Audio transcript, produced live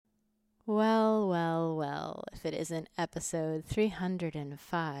Well, well, well, if it isn't episode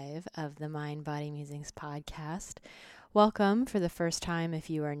 305 of the Mind Body Musings podcast, welcome for the first time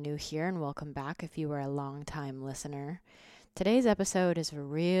if you are new here, and welcome back if you are a long time listener. Today's episode is a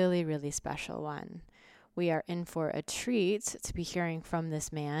really, really special one. We are in for a treat to be hearing from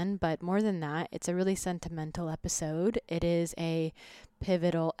this man, but more than that, it's a really sentimental episode. It is a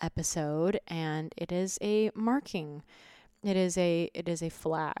pivotal episode, and it is a marking. It is a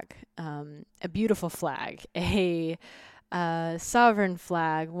flag, a beautiful flag, a sovereign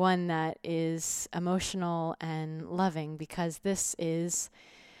flag, one that is emotional and loving because this is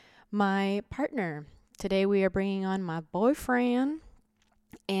my partner. Today we are bringing on my boyfriend,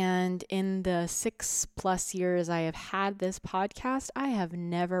 and in the 6+ years I have had this podcast, I have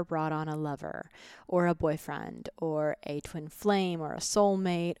never brought on a lover or a boyfriend or a twin flame or a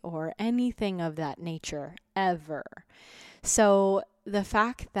soulmate or anything of that nature ever. So the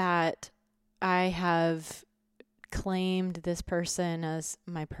fact that I have claimed this person as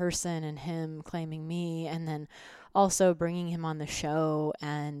my person and him claiming me, and then also bringing him on the show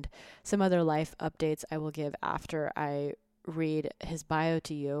and some other life updates I will give after I read his bio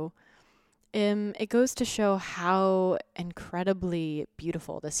to you, it goes to show how incredibly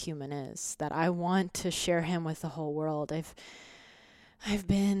beautiful this human is, that I want to share him with the whole world. I've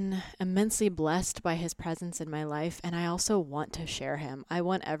been immensely blessed by his presence in my life, and I also want to share him. I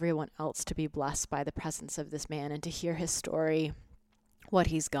want everyone else to be blessed by the presence of this man and to hear his story, what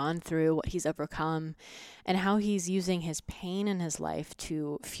he's gone through, what he's overcome, and how he's using his pain in his life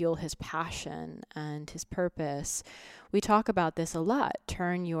to fuel his passion and his purpose. We talk about this a lot.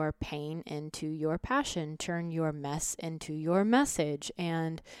 Turn your pain into your passion, turn your mess into your message.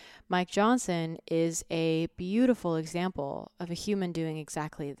 And Mike Johnson is a beautiful example of a human doing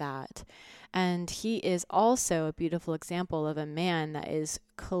exactly that. And he is also a beautiful example of a man that is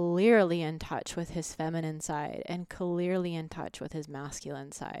clearly in touch with his feminine side and clearly in touch with his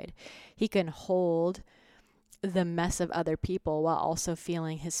masculine side. He can hold the mess of other people while also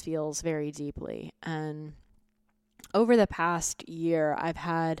feeling his feels very deeply. And over the past year, I've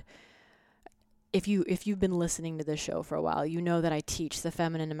had, if you've been listening to this show for a while, you know that I teach the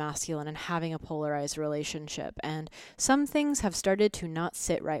feminine and masculine and having a polarized relationship. And some things have started to not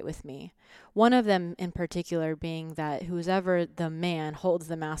sit right with me. One of them in particular being that whoever the man holds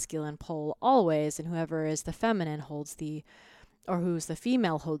the masculine pole always, and whoever is the feminine holds who's the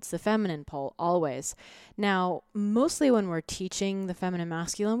female holds the feminine pole always. Now, mostly when we're teaching the feminine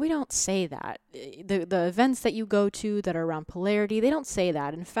masculine, we don't say that. The events that you go to that are around polarity, they don't say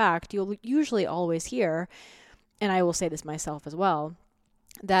that. In fact, you'll usually always hear, and I will say this myself as well,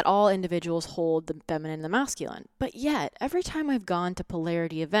 that all individuals hold the feminine and the masculine. But yet, every time I've gone to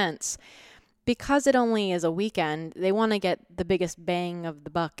polarity events, because it only is a weekend, they want to get the biggest bang of the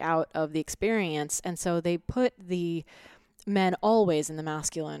buck out of the experience. And so they put the men always in the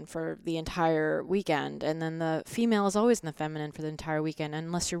masculine for the entire weekend, and then the female is always in the feminine for the entire weekend,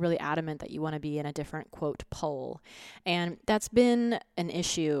 unless you're really adamant that you want to be in a different quote pole. And that's been an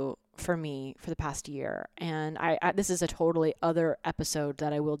issue for me for the past year, and I this is a totally other episode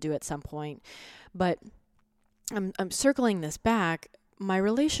that I will do at some point, but I'm circling this back. My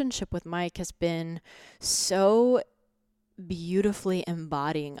relationship with Mike has been so beautifully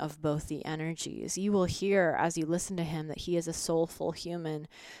embodying of both the energies. You will hear as you listen to him that he is a soulful human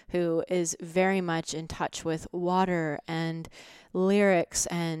who is very much in touch with water and lyrics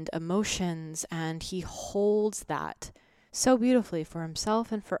and emotions, and he holds that so beautifully for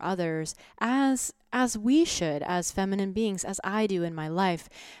himself and for others, as we should as feminine beings, as I do in my life.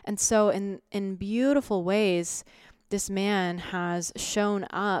 And so in beautiful ways, this man has shown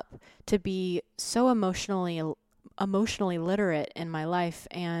up to be so emotionally literate in my life,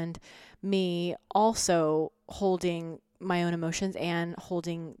 and me also holding my own emotions and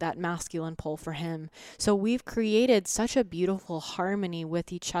holding that masculine pole for him. So we've created such a beautiful harmony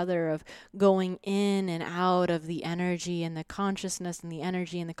with each other of going in and out of the energy and the consciousness and the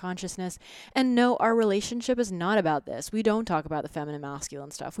energy and the consciousness. And no, our relationship is not about this. We don't talk about the feminine masculine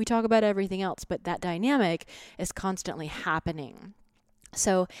stuff. We talk about everything else, but that dynamic is constantly happening.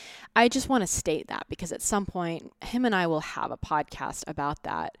 So I just want to state that because at some point, him and I will have a podcast about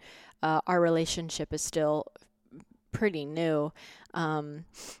that. Our relationship is still pretty new,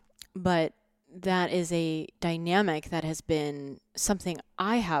 but that is a dynamic that has been something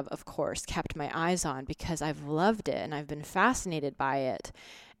I have, of course, kept my eyes on because I've loved it and I've been fascinated by it.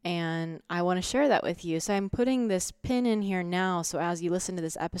 And I want to share that with you. So I'm putting this pin in here now, so as you listen to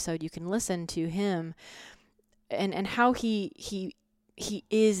this episode, you can listen to him and how he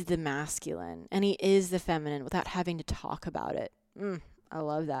is the masculine and he is the feminine without having to talk about it. I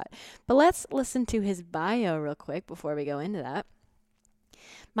love that. But let's listen to his bio real quick before we go into that.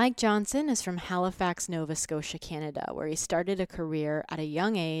 Mike Johnson is from Halifax, Nova Scotia, Canada, where he started a career at a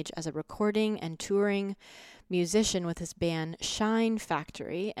young age as a recording and touring musician with his band Shine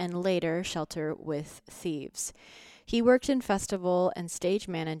Factory and later Shelter with Thieves. He worked in festival and stage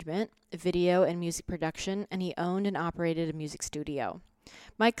management, video and music production, and he owned and operated a music studio.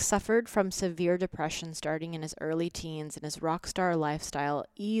 Mike suffered from severe depression starting in his early teens, and his rock star lifestyle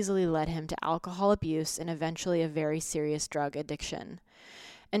easily led him to alcohol abuse and eventually a very serious drug addiction.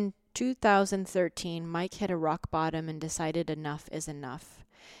 In 2013, Mike hit a rock bottom and decided enough is enough.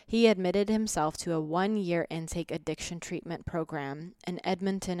 He admitted himself to a 1-year intake addiction treatment program in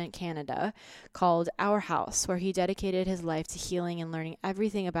Edmonton, Canada, called Our House, where he dedicated his life to healing and learning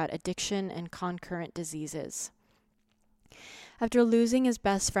everything about addiction and concurrent diseases. After losing his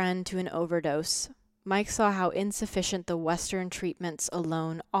best friend to an overdose, Mike saw how insufficient the Western treatments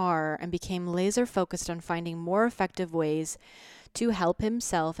alone are and became laser focused on finding more effective ways to help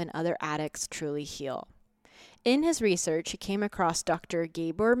himself and other addicts truly heal. In his research, he came across Dr.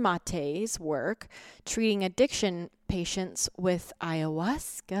 Gabor Mate's work treating addiction patients with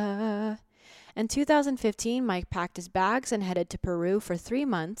ayahuasca. In 2015, Mike packed his bags and headed to Peru for 3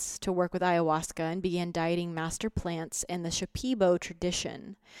 months to work with ayahuasca and began dieting master plants in the Shipibo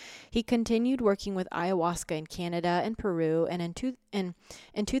tradition. He continued working with ayahuasca in Canada and Peru, and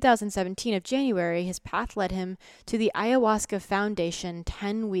in 2017 of January, his path led him to the Ayahuasca Foundation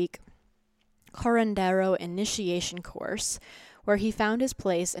 10-week Curandero initiation course, where he found his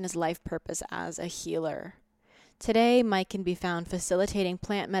place and his life purpose as a healer. Today, Mike can be found facilitating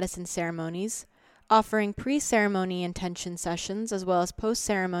plant medicine ceremonies, offering pre-ceremony intention sessions, as well as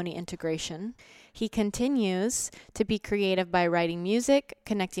post-ceremony integration. He continues to be creative by writing music,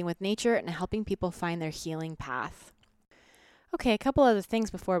 connecting with nature, and helping people find their healing path. Okay, a couple other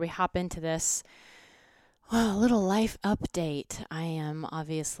things before we hop into this. Well, a little life update. I am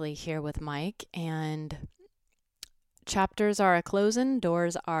obviously here with Mike, and chapters are a-closing,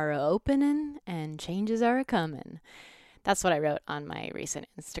 doors are a-opening, and changes are a-coming. That's what I wrote on my recent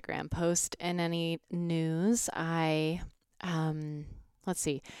Instagram post. In any news, let's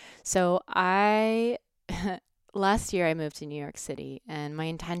see. So last year I moved to New York City, and my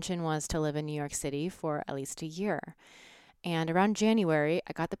intention was to live in New York City for at least a year. And around January,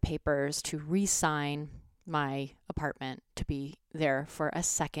 I got the papers to re-sign my apartment to be there for a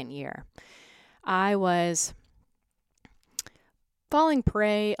second year. I was falling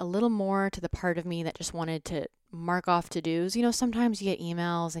prey a little more to the part of me that just wanted to mark off to-dos. You know, sometimes you get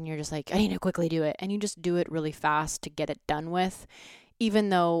emails and you're just like, I need to quickly do it. And you just do it really fast to get it done with, even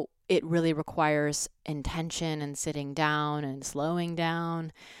though it really requires intention and sitting down and slowing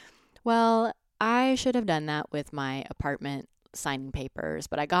down. Well, I should have done that with my apartment signing papers,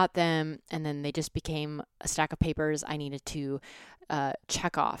 but I got them and then they just became a stack of papers I needed to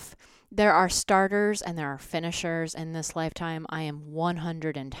check off. There are starters and there are finishers in this lifetime. I am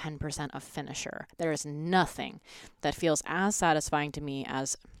 110% a finisher. There is nothing that feels as satisfying to me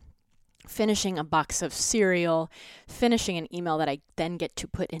as finishing a box of cereal, finishing an email that I then get to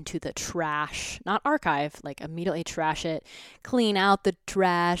put into the trash, not archive, like immediately trash it, clean out the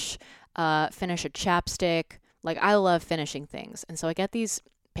trash, finish a chapstick. Like, I love finishing things. And so I get these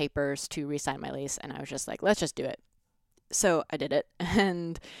papers to re-sign my lease, and I was just like, let's just do it. So I did it.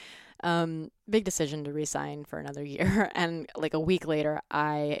 And big decision to re-sign for another year. And like a week later,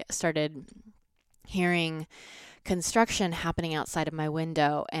 I started hearing construction happening outside of my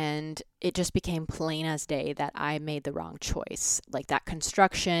window, and it just became plain as day that I made the wrong choice. Like, that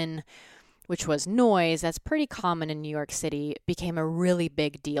construction, which was noise, that's pretty common in New York City, became a really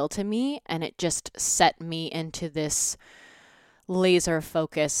big deal to me, and it just set me into this laser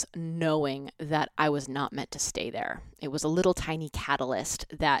focus knowing that I was not meant to stay there. It was a little tiny catalyst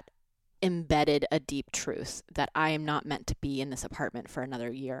that embedded a deep truth that I am not meant to be in this apartment for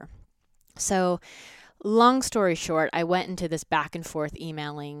another year. So, long story short, I went into this back and forth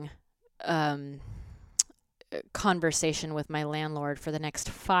emailing conversation with my landlord for the next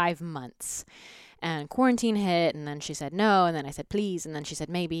 5 months. And quarantine hit, and then she said no, and then I said please, and then she said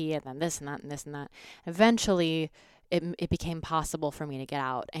maybe, and then this and that and this and that. Eventually, it became possible for me to get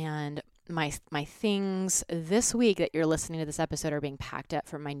out, and my things this week that you're listening to this episode are being packed up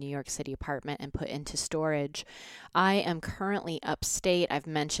from my New York City apartment and put into storage. I am currently upstate. I've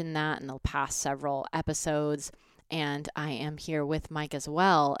mentioned that in the past several episodes, and I am here with Mike as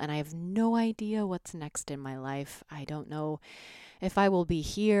well, and I have no idea what's next in my life. I don't know if I will be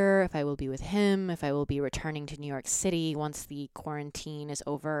here, if I will be with him, if I will be returning to New York City once the quarantine is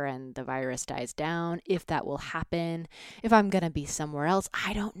over and the virus dies down, if that will happen, if I'm going to be somewhere else.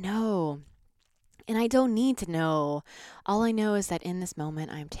 I don't know. And I don't need to know. All I know is that in this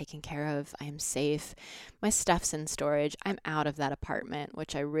moment, I am taken care of. I am safe. My stuff's in storage. I'm out of that apartment,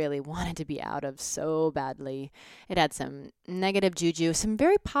 which I really wanted to be out of so badly. It had some negative juju, some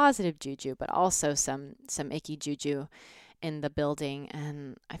very positive juju, but also some icky juju in the building,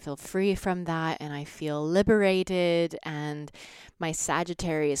 and I feel free from that, and I feel liberated, and my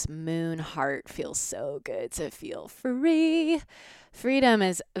Sagittarius moon heart feels so good to feel free. Freedom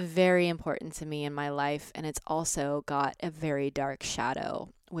is very important to me in my life, and it's also got a very dark shadow,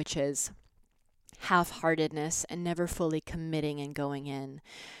 which is half-heartedness and never fully committing and going in.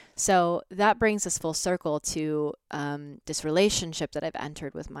 So that brings us full circle to this relationship that I've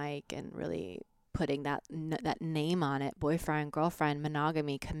entered with Mike, and really putting that name on it, boyfriend, girlfriend,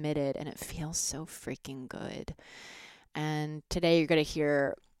 monogamy, committed, and it feels so freaking good. And today you're going to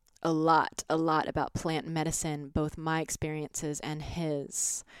hear a lot about plant medicine, both my experiences and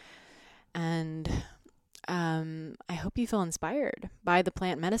his. And I hope you feel inspired by the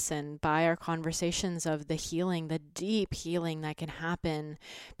plant medicine, by our conversations of the healing, the deep healing that can happen,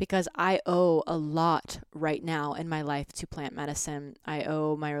 because I owe a lot right now in my life to plant medicine. I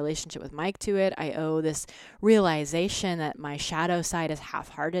owe my relationship with Mike to it. I owe this realization that my shadow side is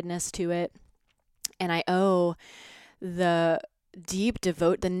half-heartedness to it. And I owe the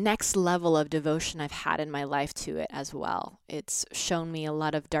the next level of devotion I've had in my life to it as well. It's shown me a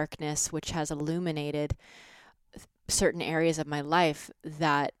lot of darkness, which has illuminated certain areas of my life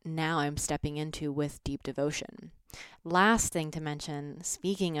that now I'm stepping into with deep devotion. Last thing to mention,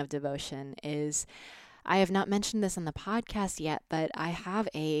 speaking of devotion, is I have not mentioned this on the podcast yet, but I have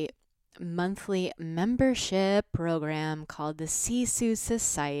a monthly membership program called the Sisu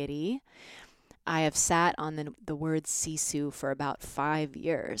Society. I have sat on the word Sisu for about 5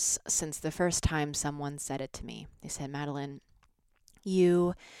 years, since the first time someone said it to me. They said, Madeline,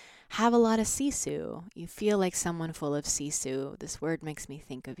 you have a lot of Sisu. You feel like someone full of Sisu. This word makes me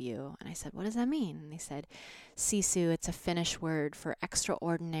think of you. And I said, what does that mean? And they said, Sisu, it's a Finnish word for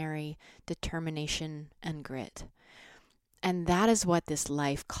extraordinary determination and grit. And that is what this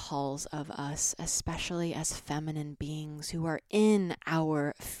life calls of us, especially as feminine beings who are in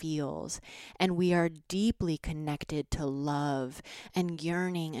our feels. And we are deeply connected to love and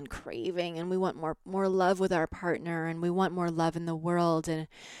yearning and craving. And we want more love with our partner. And we want more love in the world. And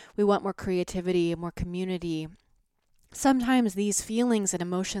we want more creativity and more community. Sometimes these feelings and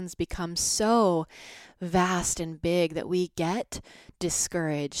emotions become so vast and big that we get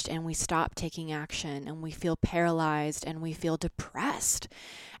discouraged and we stop taking action and we feel paralyzed and we feel depressed.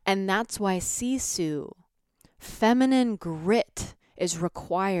 And that's why Sisu, feminine grit, is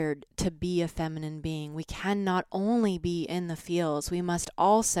required to be a feminine being. We can not only be in the feels, we must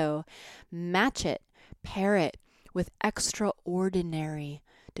also match it, pair it with extraordinary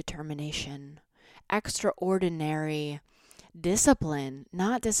determination, extraordinary discipline,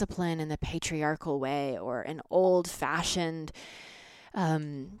 not discipline in the patriarchal way or an old-fashioned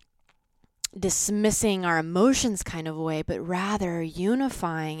dismissing our emotions kind of way, but rather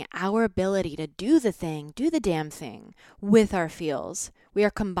unifying our ability to do the damn thing with our feels. We are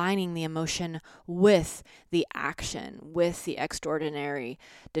combining the emotion with the action, with the extraordinary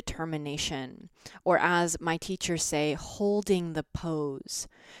determination, or as my teachers say, holding the pose.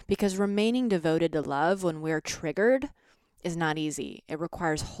 Because remaining devoted to love when we're triggered is not easy. It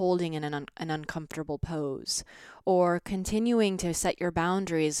requires holding in an uncomfortable pose, or continuing to set your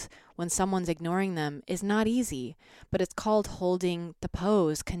boundaries when someone's ignoring them is not easy, but it's called holding the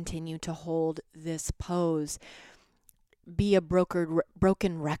pose. Continue to hold this pose. Be a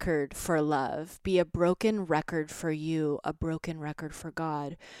broken record for love. Be a broken record for you, a broken record for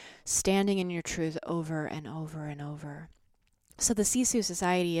God, standing in your truth over and over and over. So the Sisu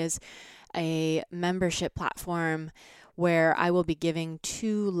Society is a membership platform where I will be giving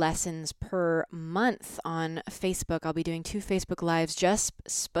 2 lessons per month on Facebook. I'll be doing 2 Facebook Lives just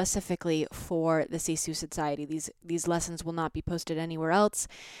specifically for the Sisu Society. These lessons will not be posted anywhere else.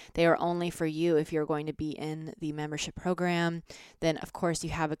 They are only for you if you're going to be in the membership program. Then, of course,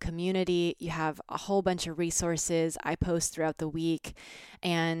 you have a community. You have a whole bunch of resources I post throughout the week.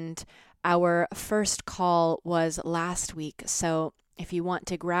 And our first call was last week. So if you want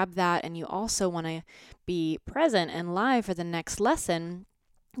to grab that and you also want to be present and live for the next lesson,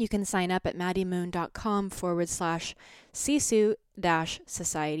 you can sign up at maddiemoon.com/Sisu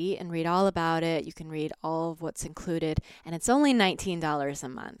Society and read all about it. You can read all of what's included, and it's only $19 a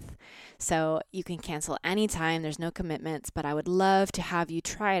month. So you can cancel anytime. There's no commitments, but I would love to have you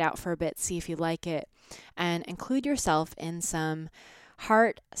try it out for a bit, see if you like it, and include yourself in some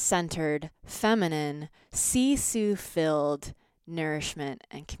heart-centered, feminine, sisu-filled nourishment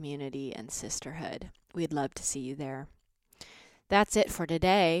and community and sisterhood. We'd love to see you there. That's it for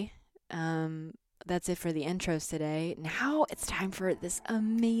today. That's it for the intros today. Now it's time for this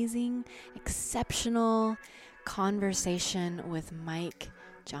amazing, exceptional conversation with Mike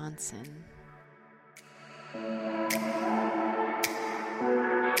Johnson.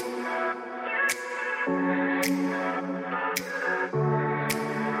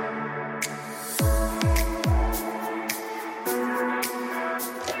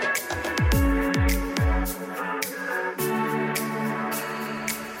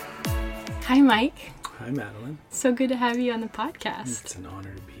 Hi, Mike. Hi, Madeline. So good to have you on the podcast. It's an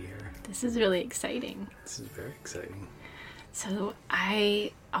honor to be here. This is really exciting. This is very exciting. So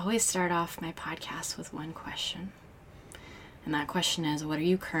I always start off my podcast with one question. And that question is, what are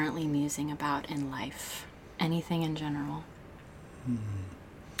you currently musing about in life? Anything in general? What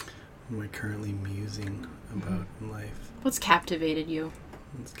am I currently musing about in life? What's captivated you?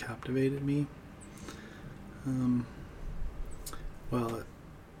 What's captivated me? Well,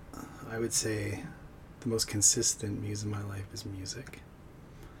 I would say the most consistent muse in my life is music.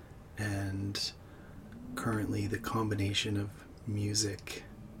 And currently the combination of music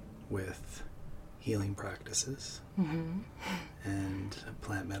with healing practices and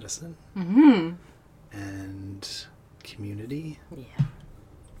plant medicine and community. Yeah.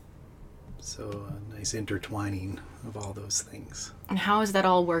 So a nice intertwining of all those things. And how is that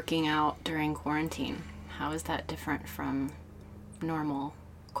all working out during quarantine? How is that different from normal,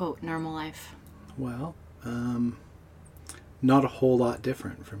 quote, normal life? Well, not a whole lot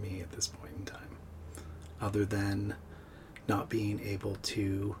different for me at this point in time, other than not being able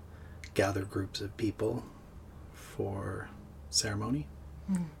to gather groups of people for ceremony.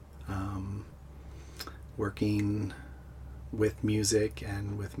 Working with music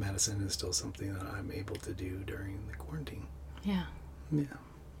and with medicine is still something that I'm able to do during the quarantine. Yeah. Yeah.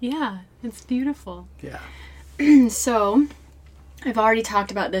 Yeah, it's beautiful. Yeah. So, I've already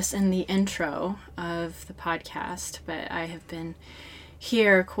talked about this in the intro of the podcast, but I have been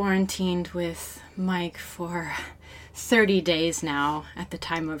here quarantined with Mike for 30 days now at the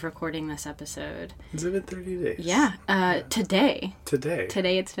time of recording this episode. Has it been 30 days? Yeah. Today.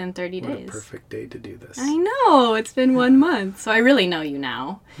 Today It's been 30 What days. a perfect day to do this. I know. It's been 1 month. So I really know you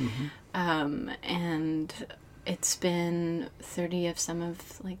now. And it's been 30 of some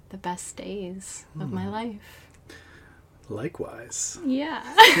of like the best days of my life. Likewise. Yeah.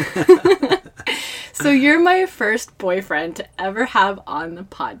 So you're my first boyfriend to ever have on the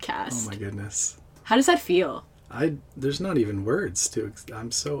podcast. Oh my goodness. How does that feel? There's not even words to.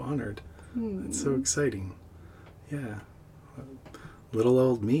 I'm so honored. It's so exciting. Yeah. Little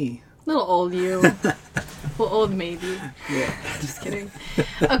old me. Little old you. Well, old maybe. Yeah. Just kidding.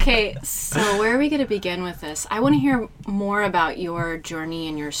 Okay, so where are we going to begin with this? I want to hear more about your journey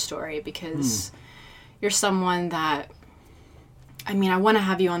and your story because you're someone that, I mean, I want to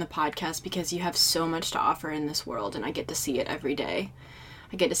have you on the podcast because you have so much to offer in this world and I get to see it every day.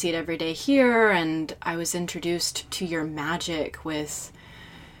 I get to see it every day here, and I was introduced to your magic with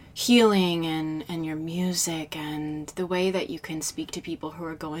healing and your music and the way that you can speak to people who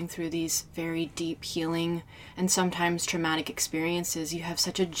are going through these very deep healing and sometimes traumatic experiences. You have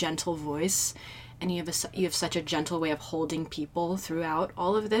such a gentle voice, and you have such a gentle way of holding people throughout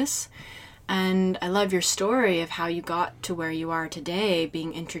all of this. And I love your story of how you got to where you are today,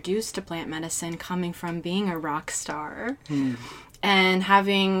 being introduced to plant medicine, coming from being a rock star. And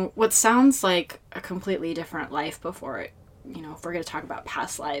having what sounds like a completely different life before it. You know, if we're going to talk about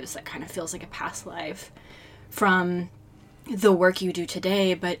past lives, that kind of feels like a past life from the work you do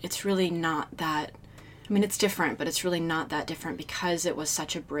today, but it's really not that, I mean, it's different, but it's really not that different because it was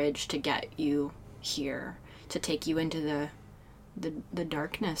such a bridge to get you here, to take you into the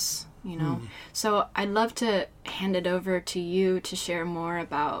darkness, you know? So I'd love to hand it over to you to share more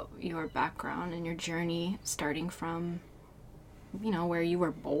about your background and your journey, starting from, you know, where you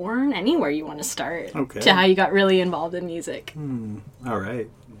were born, anywhere you want to start, Okay. to how you got really involved in music. All right.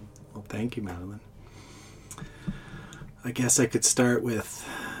 Well, thank you, Madeline. I guess I could start with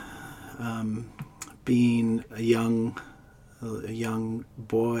being a young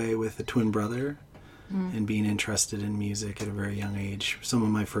boy with a twin brother and being interested in music at a very young age. Some of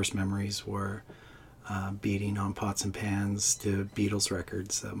my first memories were beating on pots and pans to Beatles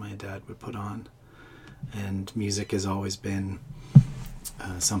records that my dad would put on. And music has always been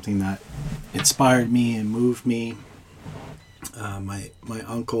something that inspired me and moved me. My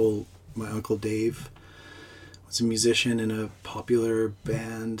uncle Dave was a musician in a popular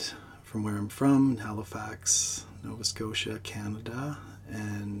band from where I'm from, Halifax, Nova Scotia, Canada,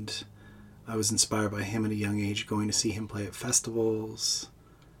 and I was inspired by him at a young age, going to see him play at festivals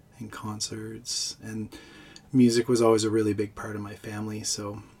and concerts, and music was always a really big part of my family,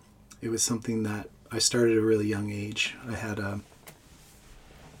 so it was something that I started at a really young age. I had a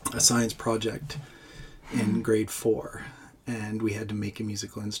science project in grade 4, and we had to make a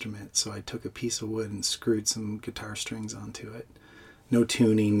musical instrument, so I took a piece of wood and screwed some guitar strings onto it. No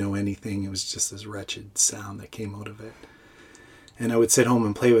tuning, no anything. It was just this wretched sound that came out of it. And I would sit home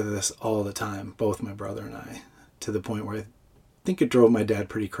and play with this all the time, both my brother and I, to the point where I think it drove my dad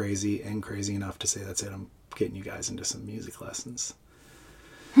pretty crazy, and crazy enough to say, that's it, I'm getting you guys into some music lessons.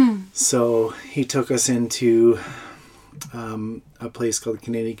 So he took us into a place called the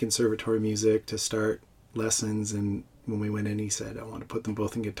Canadian Conservatory of Music to start lessons, and when we went in, he said, I want to put them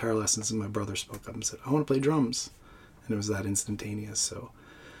both in guitar lessons, and my brother spoke up and said, I want to play drums. And it was that instantaneous. So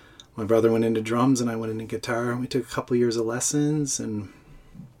my brother went into drums and I went into guitar, and we took a couple years of lessons, and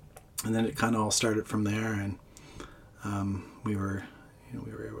then it kind of all started from there. And we were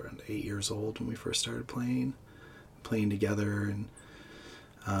around 8 years old when we first started playing together.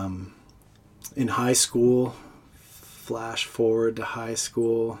 And in high school, flash forward to high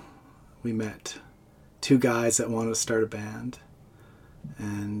school, we met 2 guys that wanted to start a band,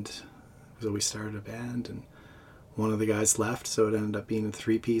 and so we started a band, and one of the guys left, so it ended up being a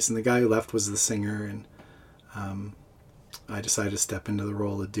 3-piece, and the guy who left was the singer, and I decided to step into the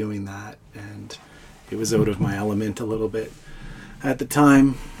role of doing that, and it was out of my element a little bit at the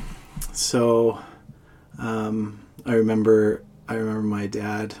time. So I remember my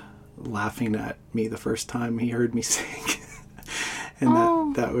dad laughing at me the first time he heard me sing.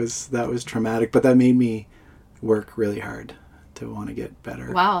 And that was traumatic, but that made me work really hard to want to get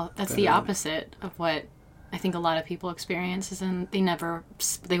better. Wow, that's the opposite of what I think a lot of people experience, is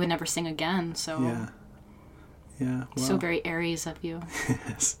they would never sing again. So yeah, well, so very Aries of you.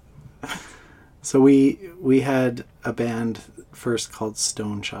 Yes. So we had a band first called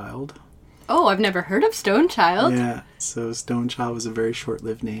Stone Child. Oh, I've never heard of Stone Child. Yeah, so Stone Child was a very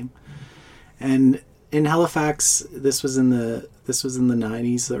short-lived name, and in Halifax, this was in the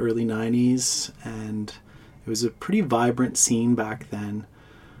 90s, the early 90s, and it was a pretty vibrant scene back then.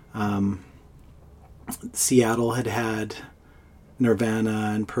 Seattle had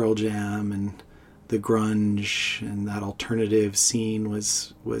Nirvana and Pearl Jam, and the grunge and that alternative scene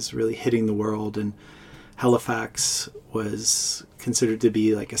was really hitting the world, and Halifax was considered to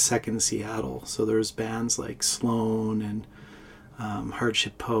be like a second Seattle. So there was bands like Sloan and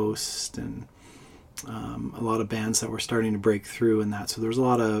Hardship Post, and a lot of bands that were starting to break through in that. So there was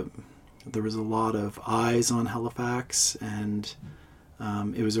a lot of eyes on Halifax, and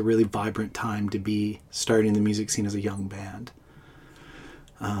it was a really vibrant time to be starting the music scene as a young band.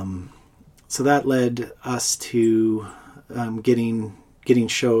 So that led us to getting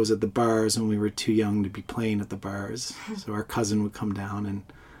shows at the bars when we were too young to be playing at the bars. So our cousin would come down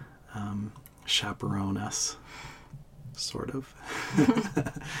and chaperone us, sort of.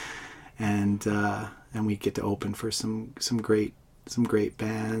 And we get to open for some great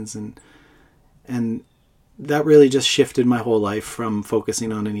bands, and that really just shifted my whole life from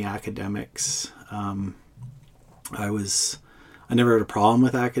focusing on any academics. I never had a problem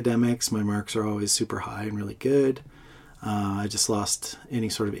with academics. My marks are always super high and really good. I just lost any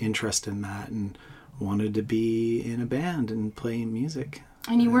sort of interest in that and wanted to be in a band and playing music.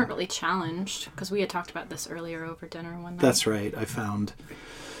 And you weren't really challenged, because we had talked about this earlier over dinner one night. That's right. I found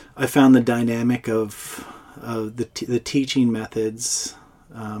the dynamic of the teaching methods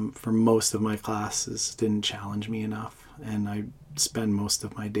for most of my classes didn't challenge me enough, and I spend most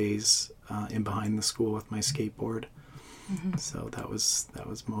of my days in behind the school with my skateboard. Mm-hmm. So that was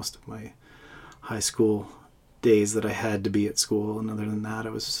most of my high school days that I had to be at school, and other than that, I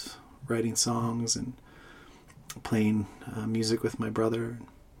was writing songs and playing music with my brother.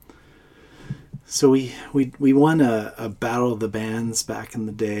 So we won a Battle of the Bands back in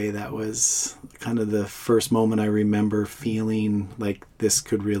the day. That was kind of the first moment I remember feeling like this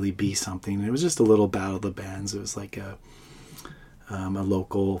could really be something. It was just a little Battle of the Bands. It was like a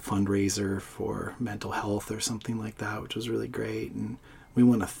local fundraiser for mental health or something like that, which was really great. And we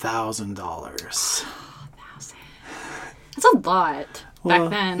won $1,000. $1,000. That's a lot back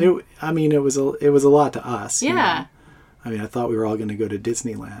then. It was a lot to us. Yeah. You know? I mean, I thought we were all going to go to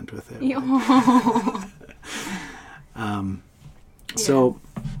Disneyland with it. So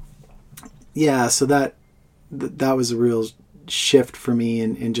that was a real shift for me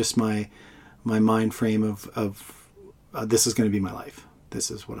in just my mind frame of this is going to be my life.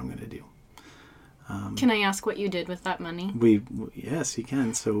 This is what I'm going to do. Can I ask what you did with that money? Yes, you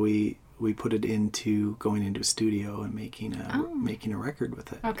can. So we put it into going into a studio and making a record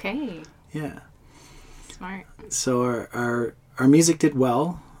with it. Okay. Yeah. Smart. So our music did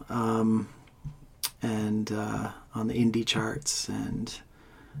well, and on the indie charts, and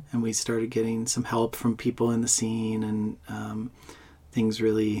we started getting some help from people in the scene, and things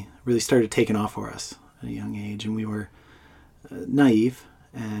really started taking off for us at a young age. And we were naive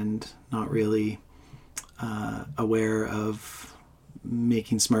and not really aware of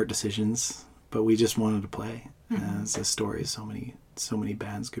making smart decisions, but we just wanted to play. Mm-hmm. As a story, so many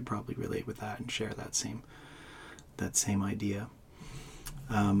bands could probably relate with that and share that same idea.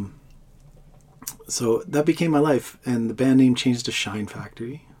 So that became my life, and the band name changed to Shine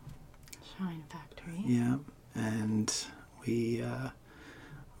Factory. Shine Factory. Yeah, and we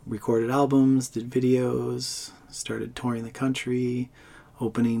recorded albums, did videos, started touring the country,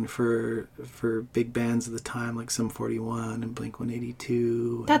 opening for big bands at the time like Sum 41 and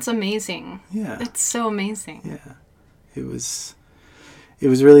Blink-182. That's amazing. Yeah. It's so amazing. Yeah. It was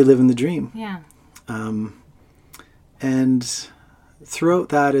really living the dream. Yeah. And throughout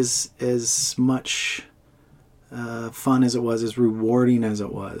that, as much fun as it was, as rewarding as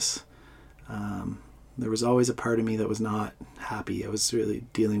it was, there was always a part of me that was not happy. I was really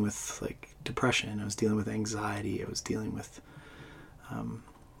dealing with like depression. I was dealing with anxiety. I was dealing with a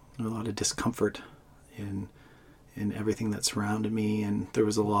lot of discomfort in everything that surrounded me, and there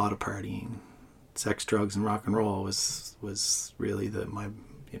was a lot of partying. Sex, drugs, and rock and roll was really the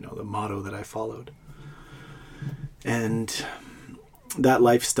motto that I followed. And that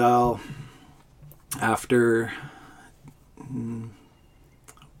lifestyle, after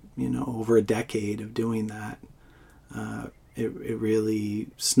over a decade of doing that, it really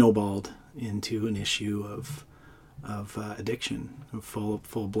snowballed into an issue of addiction, of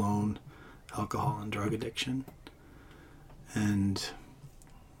full blown alcohol and drug addiction, and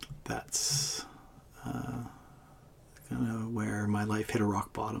that's kind of where my life hit a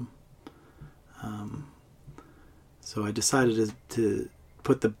rock bottom. So I decided to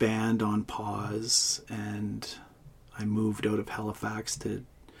put the band on pause, and I moved out of Halifax to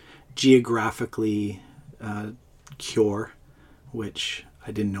geographically cure, which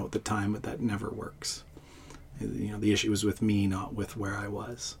I didn't know at the time, but that never works. The issue was with me, not with where I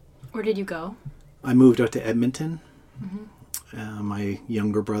was. Where did you go? I moved out to Edmonton. Mm-hmm. My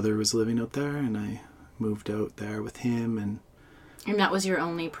younger brother was living out there, and I moved out there with him. And that was your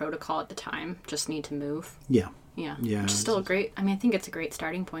only protocol at the time? Just need to move? Yeah. Yeah. Which is still I think it's a great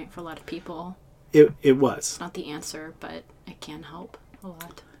starting point for a lot of people. It was. It's not the answer, but it can help a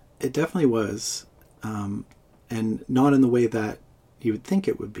lot. It definitely was. And not in the way that you would think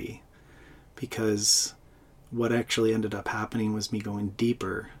it would be, because what actually ended up happening was me going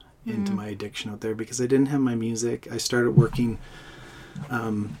deeper into my addiction out there, because I didn't have my music. I started working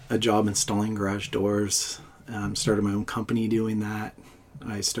a job installing garage doors, started my own company doing that.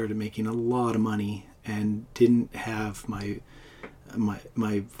 I started making a lot of money and didn't have my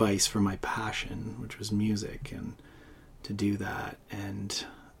vice for my passion, which was music, and to do that. And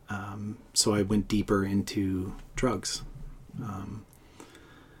so I went deeper into drugs,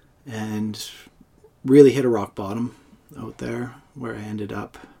 and really hit a rock bottom out there, where I ended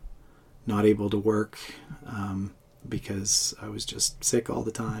up not able to work because I was just sick all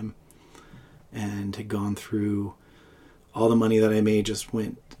the time, and had gone through all the money that I made just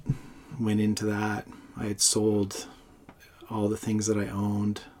went into that. I had sold all the things that I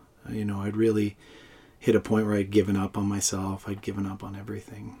owned. I'd really hit a point where I'd given up on myself. I'd given up on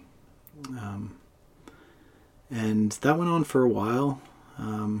everything. And that went on for a while.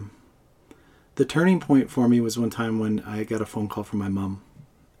 The turning point for me was one time when I got a phone call from my mom,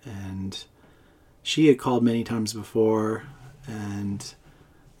 and she had called many times before, and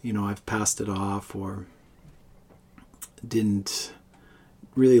I've passed it off or didn't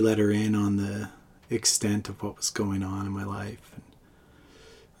really let her in on the extent of what was going on in my life. And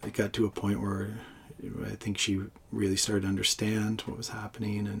it got to a point where I think she really started to understand what was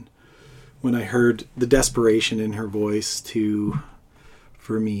happening, and when I heard the desperation in her voice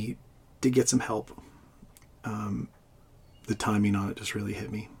for me to get some help, the timing on it just really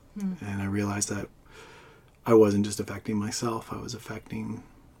hit me. And I realized that I wasn't just affecting myself, I was affecting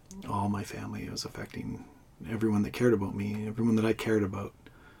all my family. I was affecting everyone that cared about me. Everyone that I cared about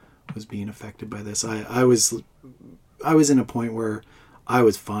was being affected by this. I was in a point where I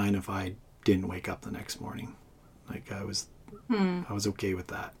was fine if I didn't wake up the next morning. Like I was okay with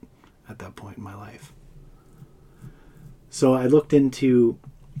that at that point in my life. So I looked into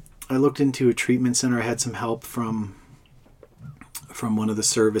a treatment center. I had some help from one of the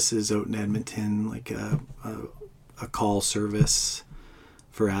services out in Edmonton, like a call service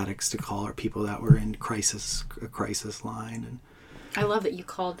for addicts to call, or people that were in a crisis line. And I love that you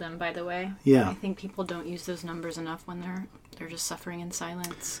called them, by the way. Yeah. I think people don't use those numbers enough when they're just suffering in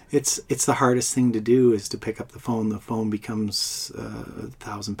silence. It's the hardest thing to do, is to pick up the phone. The phone becomes a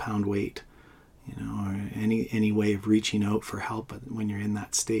 1,000-pound weight, or any way of reaching out for help when you're in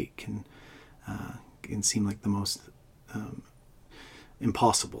that state can seem like the most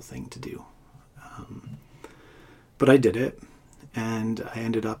impossible thing to do. But I did it, and I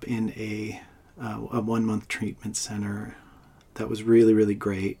ended up in a 1-month treatment center that was really, really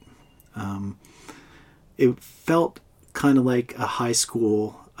great. It felt kind of like a high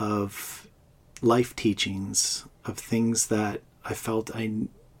school of life teachings, of things that I felt I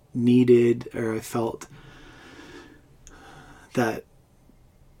needed, or I felt that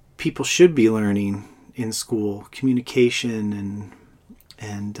people should be learning in school. Communication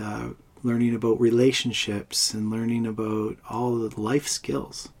and learning about relationships, and learning about all the life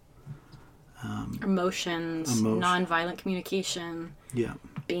skills. Emotions, nonviolent communication. Yeah.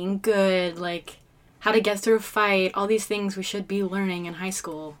 Being good, like how to get through a fight, all these things we should be learning in high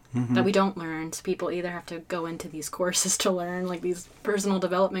school that we don't learn. So people either have to go into these courses to learn, like these personal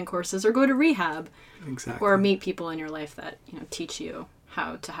development courses, or go to rehab. Exactly. Or meet people in your life that, teach you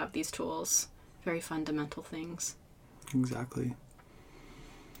how to have these tools. Very fundamental things. Exactly.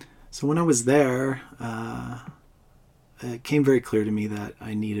 So when I was there, it came very clear to me that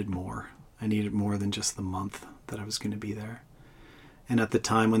I needed more. I needed more than just the month that I was going to be there. And at the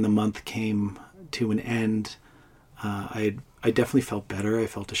time when the month came to an end, I definitely felt better. I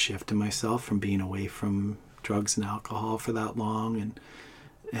felt a shift in myself from being away from drugs and alcohol for that long,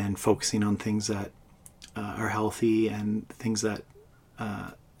 and focusing on things that are healthy, and things that,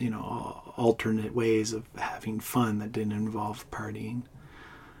 alternate ways of having fun that didn't involve partying.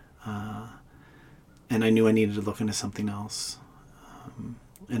 And I knew I needed to look into something else.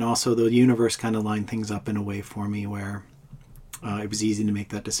 And also the universe kind of lined things up in a way for me where it was easy to make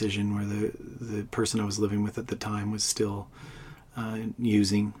that decision, where the person I was living with at the time was still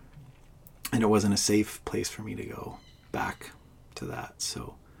using, and it wasn't a safe place for me to go back to that.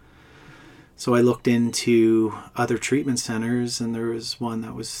 So I looked into other treatment centers, and there was one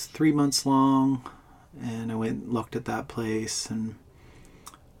that was 3 months long, and I went and looked at that place, and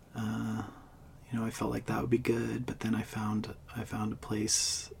I felt like that would be good. But then I found a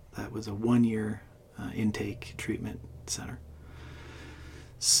place that was a 1-year intake treatment center.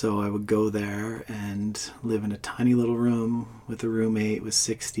 So I would go there and live in a tiny little room with a roommate with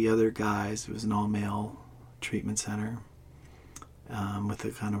 60 other guys. It was an all-male treatment center, with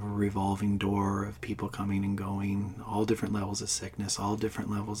a kind of a revolving door of people coming and going, all different levels of sickness, all different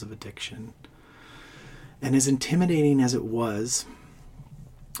levels of addiction. And as intimidating as it was,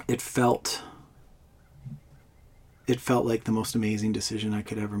 it felt like the most amazing decision I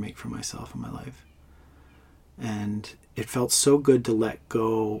could ever make for myself in my life. And it felt so good to let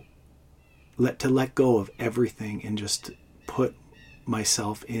go of everything and just put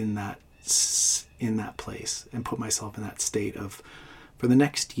myself in that place, and put myself in that state of, for the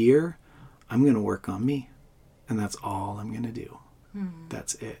next year, I'm going to work on me, and that's all I'm going to do.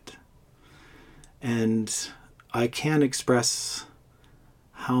 That's it. And I can't express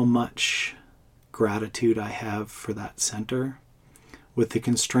how much gratitude I have for that center, with the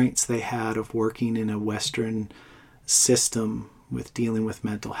constraints they had of working in a Western system with dealing with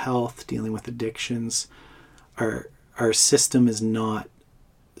mental health, dealing with addictions. Our system is not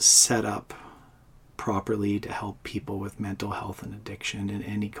set up properly to help people with mental health and addiction and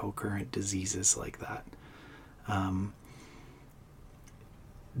any co-current diseases like that.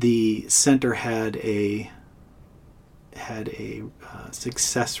 The center had a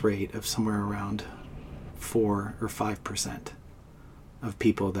success rate of somewhere around 4 or 5% of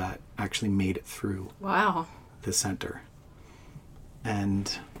people that actually made it through. Wow. The center.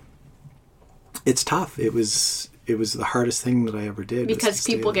 And it's tough. It was the hardest thing that I ever did. Because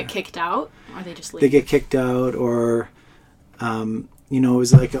people get kicked out, or they just leave? They get kicked out, or it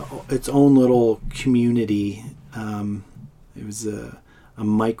was like its own little community. It was a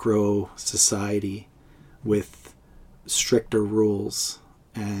micro society with stricter rules,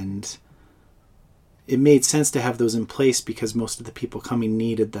 and it made sense to have those in place because most of the people coming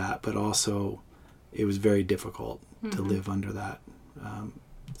needed that, but also it was very difficult to live under that.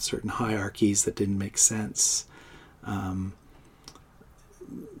 Certain hierarchies that didn't make sense. A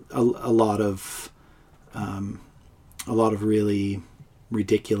lot of really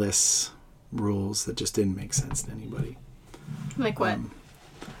ridiculous rules that just didn't make sense to anybody. Like what?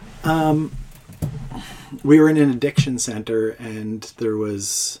 We were in an addiction center, and there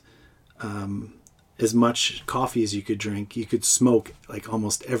was as much coffee as you could drink. You could smoke like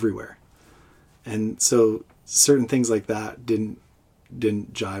almost everywhere, and so certain things like that didn't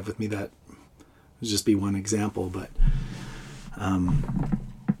jive with me. That would just be one example, but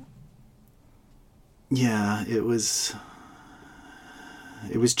yeah, it was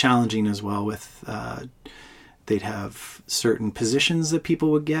challenging as well. With they'd have certain positions that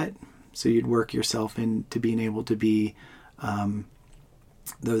people would get, so you'd work yourself into being able to be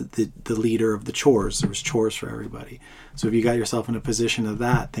the leader of the chores. There was chores for everybody. So if you got yourself in a position of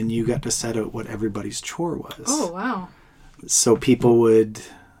that, then you got to set out what everybody's chore was. Oh, wow. So people would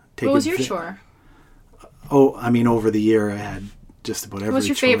take. What was your chore? Oh, I mean, over the year I had just about every chore. What was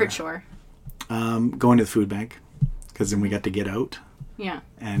your favorite chore? Going to the food bank, because then we got to get out. Yeah.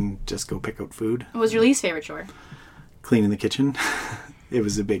 And just go pick out food. What was your least favorite chore? Cleaning the kitchen. It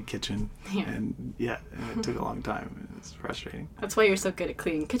was a big kitchen. Yeah. And yeah, it took a long time. It was frustrating. That's why you're so good at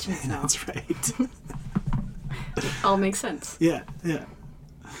cleaning kitchens now. That's right. It all makes sense. Yeah, yeah.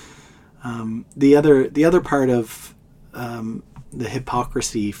 The other part of the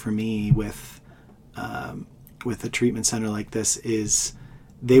hypocrisy for me with a treatment center like this is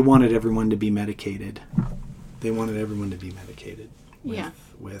they wanted everyone to be medicated. They wanted everyone to be medicated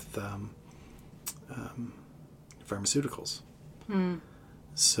with pharmaceuticals. Mm.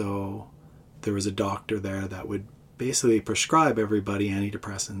 So there was a doctor there that would basically prescribe everybody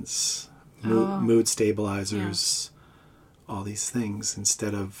antidepressants, mood stabilizers, all these things,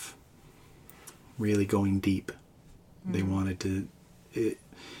 instead of really going deep. Mm. They wanted to...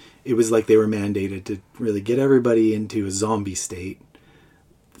 It was like they were mandated to really get everybody into a zombie state,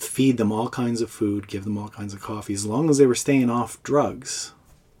 feed them all kinds of food, give them all kinds of coffee. As long as they were staying off drugs,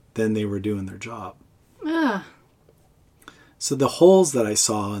 then they were doing their job. Ugh. So the holes that I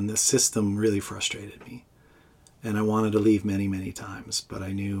saw in this system really frustrated me. And I wanted to leave many, many times, but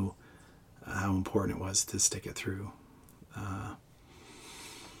I knew how important it was to stick it through.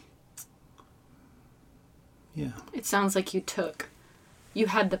 Yeah. It sounds like you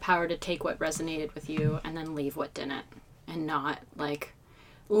had the power to take what resonated with you and then leave what didn't, and not like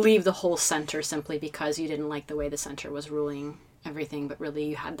leave the whole center simply because you didn't like the way the center was ruling everything, but really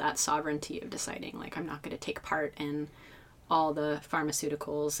you had that sovereignty of deciding, like, I'm not going to take part in all the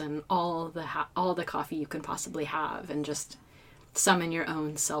pharmaceuticals and all the coffee you can possibly have, and just summon your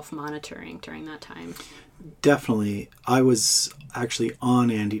own self-monitoring during that time. Definitely. I was actually on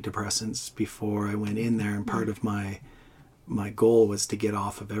antidepressants before I went in there, and part of my goal was to get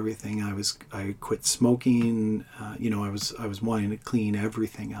off of everything. I quit smoking. I was wanting to clean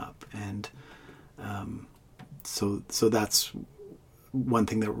everything up, and so that's one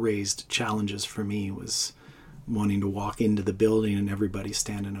thing that raised challenges for me, was wanting to walk into the building and everybody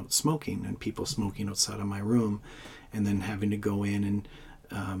standing out smoking, and people smoking outside of my room, and then having to go in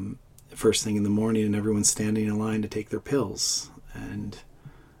and first thing in the morning and everyone's standing in line to take their pills. And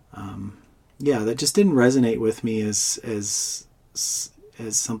that just didn't resonate with me as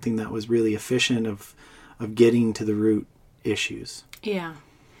something that was really efficient of getting to the root issues. Yeah.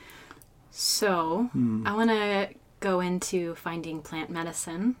 So I want to go into finding plant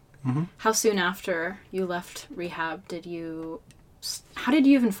medicine. Mm-hmm. How soon after you left rehab how did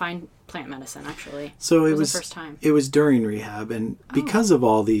you even find plant medicine, actually? So it was the first time? It was during rehab, and because of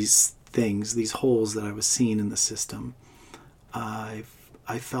all these things, these holes that I was seeing in the system, I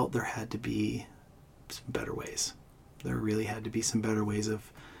felt there had to be some better ways. There really had to be some better ways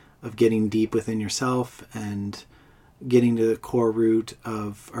of getting deep within yourself and getting to the core root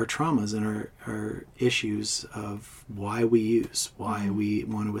of our traumas and our issues of why we use, why we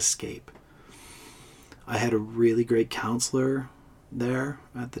want to escape. I had a really great counselor there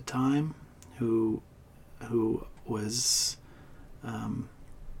at the time who was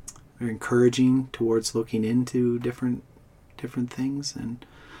very encouraging towards looking into different things. And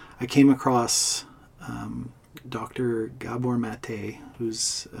I came across Dr. Gabor Mate,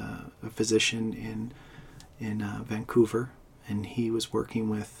 who's a physician in Vancouver, and he was working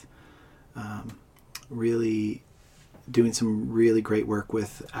with really doing some really great work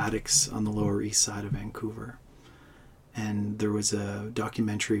with addicts on the Lower East Side of Vancouver. And there was a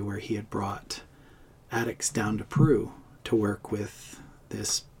documentary where he had brought addicts down to Peru to work with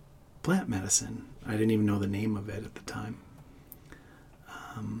this plant medicine. I didn't even know the name of it at the time.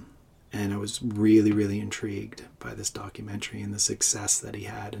 And I was really, really intrigued by this documentary and the success that he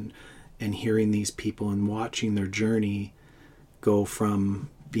had, and hearing these people and watching their journey go from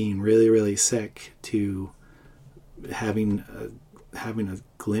being really, really sick to having having a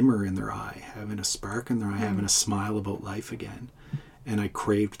glimmer in their eye, having a spark in their eye, having a smile about life again. And I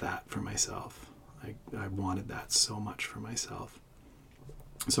craved that for myself. I wanted that so much for myself.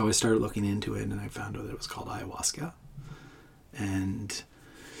 So I started looking into it, and I found out that it was called ayahuasca. And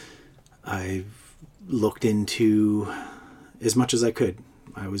I looked into as much as I could.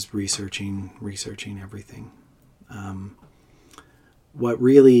 I was researching everything. What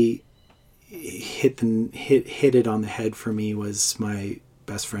really hit it on the head for me was my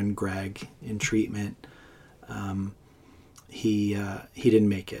best friend Greg in treatment. He didn't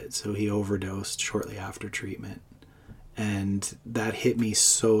make it, so he overdosed shortly after treatment, and that hit me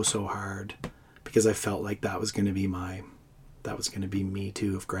so hard, because I felt like that was going to be me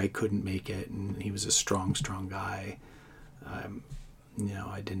too. If Greg couldn't make it, and he was a strong guy,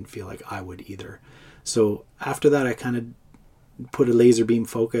 I didn't feel like I would either. So after that, I kind of put a laser beam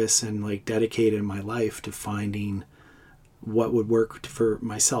focus and like dedicated my life to finding what would work for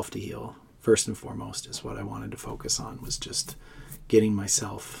myself to heal. First and foremost is what I wanted to focus on, was just getting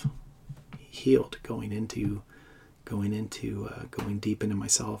myself healed, going deep into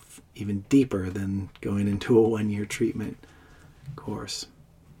myself, even deeper than going into a 1-year treatment course.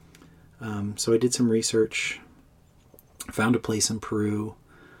 So I did some research, found a place in Peru.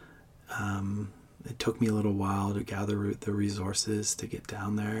 It took me a little while to gather the resources to get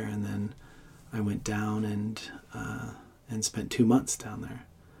down there, and then I went down and spent 2 months down there.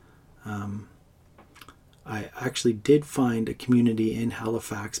 I actually did find a community in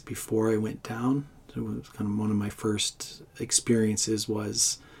Halifax before I went down. So it was kind of one of my first experiences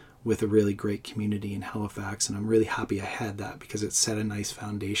was with a really great community in Halifax, and I'm really happy I had that, because it set a nice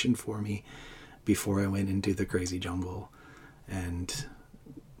foundation for me before I went into the crazy jungle and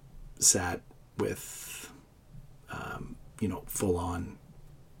sat with full-on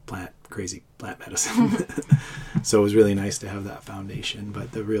crazy plant medicine. So it was really nice to have that foundation.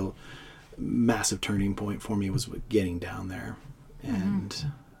 But the real massive turning point for me was with getting down there. And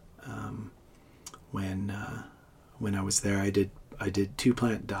when I was there, I did 2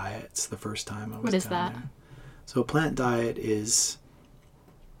 plant diets the first time I was down there. What is that? So a plant diet is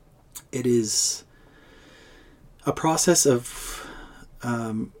a process of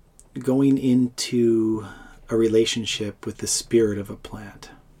going into a relationship with the spirit of a plant.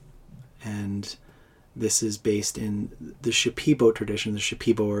 And this is based in the Shipibo tradition. The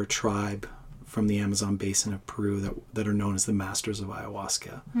Shipibo are a tribe from the Amazon basin of Peru that are known as the masters of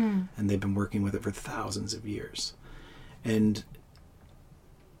ayahuasca. And they've been working with it for thousands of years. And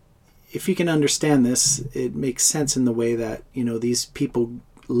if you can understand this, it makes sense in the way that, these people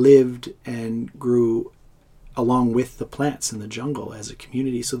lived and grew along with the plants in the jungle as a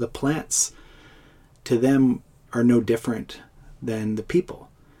community. So the plants, to them, are no different than the people.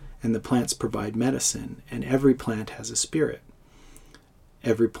 And the plants provide medicine. And every plant has a spirit.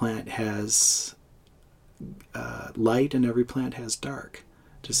 Every plant has light, and every plant has dark.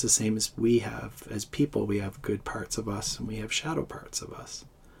 Just the same as we have as people. We have good parts of us, and we have shadow parts of us.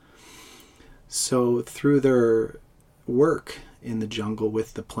 So through their work in the jungle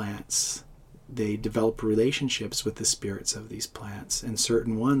with the plants, they develop relationships with the spirits of these plants, and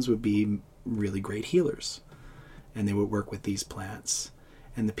certain ones would be really great healers, and they would work with these plants.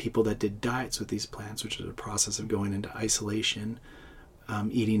 And the people that did diets with these plants, which is a process of going into isolation,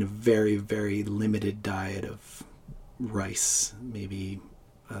 eating a very, very limited diet of rice, maybe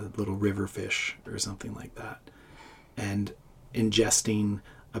a little river fish or something like that, and ingesting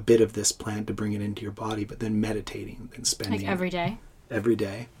a bit of this plant to bring it into your body, but then meditating and spending every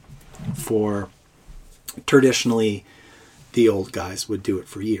day for, traditionally, the old guys would do it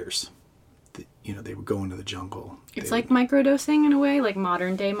for years. They would go into the jungle. It's like microdosing in a way, like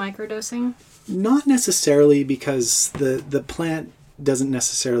modern day microdosing? Not necessarily, because the plant doesn't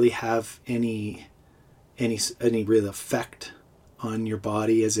necessarily have any real effect on your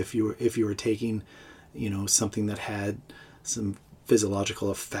body as if you were taking, something that had some physiological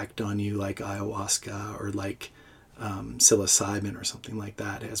effect on you, like ayahuasca or like psilocybin or something like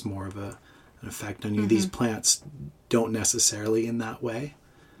that. It has more of an effect on you. These plants don't necessarily in that way.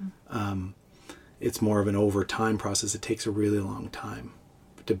 It's more of an over time process. It takes a really long time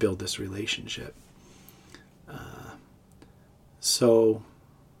to build this relationship. So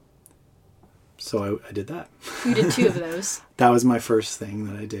I did that. You did 2 of those. That was my first thing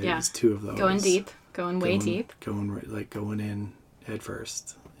that I did. Yeah. Was 2 of those. Going deep. Going way deep. Going in head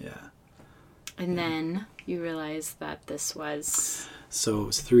first. Yeah. And then you realized that this was... So it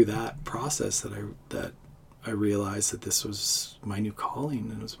was through that process that I realized that this was my new calling,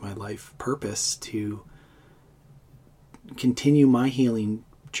 and it was my life purpose to continue my healing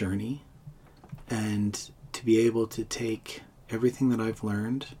journey, and to be able to take everything that I've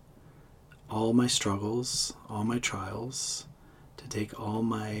learned, all my struggles, all my trials, to take all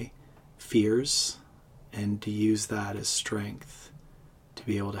my fears and to use that as strength to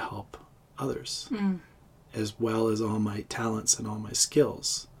be able to help others, as well as all my talents and all my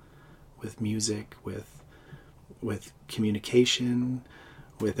skills with music, with communication,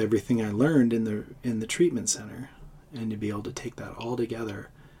 with everything I learned in the treatment center, and to be able to take that all together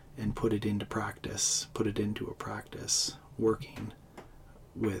and put it into a practice, working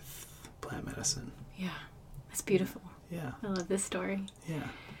with plant medicine. Yeah, that's beautiful. Yeah. I love this story. Yeah.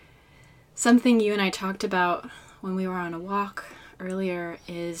 Something you and I talked about when we were on a walk earlier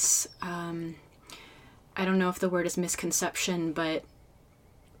is, I don't know if the word is misconception, but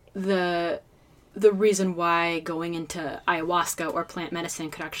the reason why going into ayahuasca or plant medicine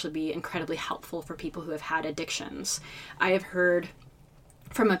could actually be incredibly helpful for people who have had addictions. I have heard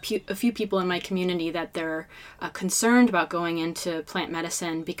from a few people in my community that they're concerned about going into plant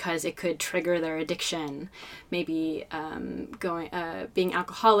medicine because it could trigger their addiction, maybe being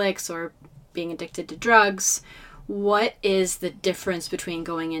alcoholics or being addicted to drugs. What is the difference between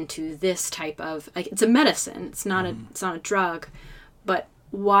going into this type of, like, it's a medicine, it's not a drug, but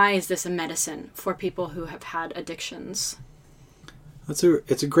why is this a medicine for people who have had addictions? It's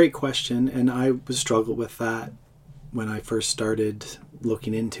a great question, and I struggled with that when I first started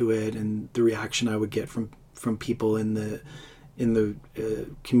looking into it, and the reaction I would get from people in the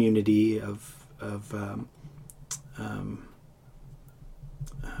community of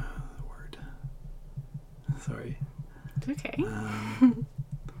sorry. It's okay.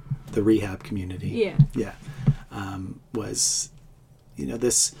 The rehab community. Yeah. Yeah. Was,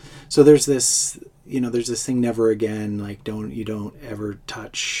 this, so there's this thing, never again, like you don't ever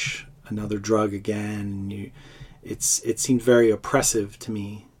touch another drug again. It seemed very oppressive to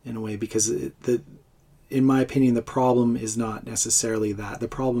me in a way, because in my opinion, the problem is not necessarily that. The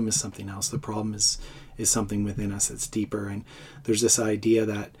problem is something else. The problem is something within us that's deeper. And there's this idea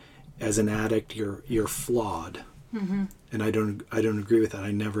that as an addict, you're flawed. Mm-hmm. And I don't agree with that.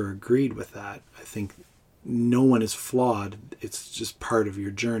 I never agreed with that. I think no one is flawed. It's just part of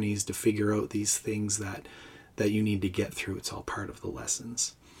your journeys to figure out these things that you need to get through. It's all part of the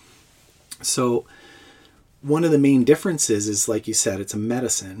lessons. So one of the main differences is, like you said, it's a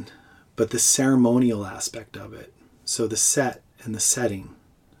medicine, but the ceremonial aspect of it. So the set and the setting,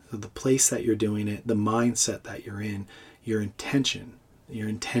 so the place that you're doing it, the mindset that you're in, your intention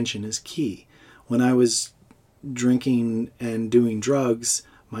is key. When I was drinking and doing drugs,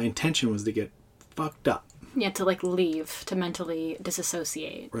 my intention was to get fucked up. Yeah, to leave, to mentally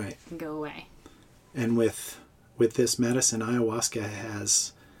disassociate. Right. And go away. And with this medicine, ayahuasca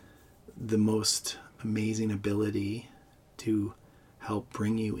has the most amazing ability to help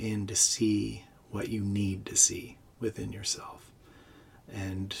bring you in to see what you need to see within yourself.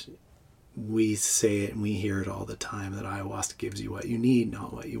 And we say it and we hear it all the time that ayahuasca gives you what you need,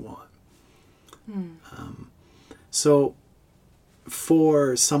 not what you want. So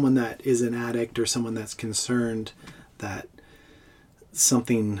for someone that is an addict or someone that's concerned that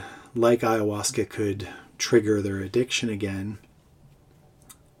something like ayahuasca could trigger their addiction again,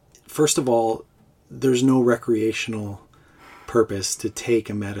 first of all, there's no recreational purpose to take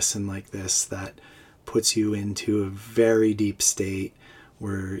a medicine like this that puts you into a very deep state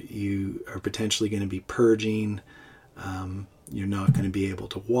where you are potentially going to be purging. You're not going to be able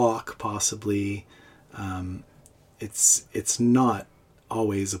to walk, possibly. It's not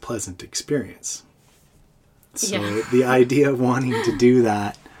always a pleasant experience. So the idea of wanting to do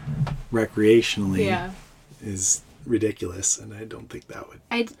that recreationally is ridiculous, and I don't think that would.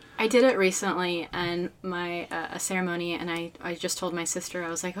 I did it recently, and my a ceremony, and I just told my sister, I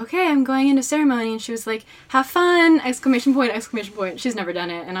was like, okay, I'm going into ceremony, and she was like, have fun! Exclamation point! Exclamation point! She's never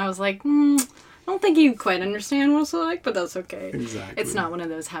done it, and I was like, I don't think you quite understand what it's like, but that's okay. Exactly. It's not one of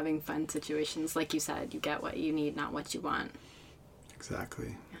those having fun situations, like you said. You get what you need, not what you want.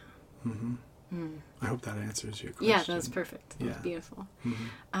 Exactly. Yeah. Mm-hmm. I hope that answers your question. Yeah, that's perfect. That's beautiful.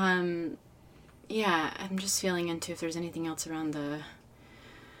 Mm-hmm. Yeah, I'm just feeling into if there's anything else around the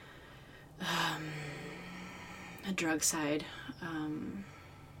drug side. No,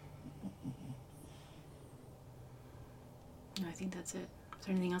 I think that's it. Is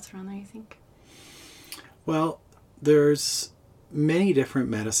there anything else around there, you think? Well, there's many different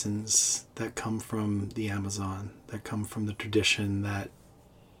medicines that come from the Amazon, that come from the tradition that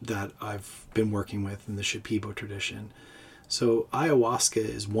I've been working with in the Shipibo tradition. So ayahuasca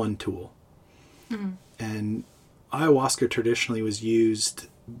is one tool. Mm-hmm. And ayahuasca traditionally was used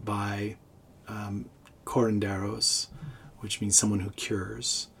by curanderos, which means someone who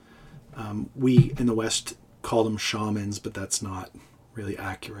cures. We in the West call them shamans, but that's not really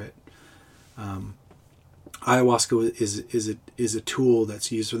accurate. Ayahuasca is a tool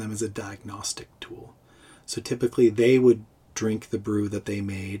that's used for them as a diagnostic tool. So typically they would drink the brew that they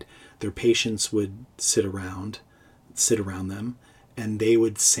made. Their patients would sit around them, and they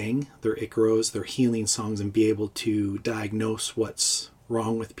would sing their Icaros, their healing songs, and be able to diagnose what's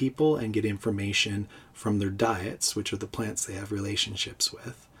wrong with people and get information from their diets, which are the plants they have relationships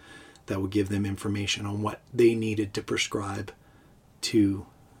with, that would give them information on what they needed to prescribe to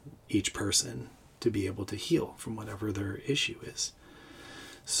each person to be able to heal from whatever their issue is.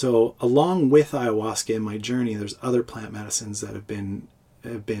 So along with ayahuasca in my journey, there's other plant medicines that have been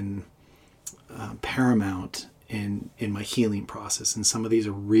paramount in my healing process. And some of these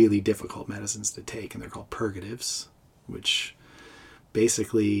are really difficult medicines to take, and they're called purgatives, which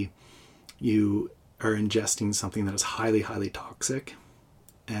basically you are ingesting something that is highly, highly toxic,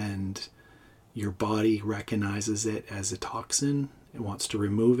 and your body recognizes it as a toxin. It wants to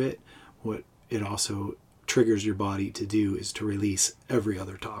remove it. What it also triggers your body to do is to release every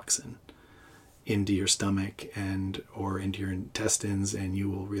other toxin into your stomach or into your intestines, and you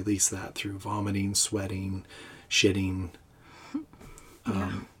will release that through vomiting, sweating, shitting,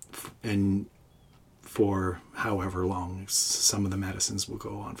 and for however long. Some of the medicines will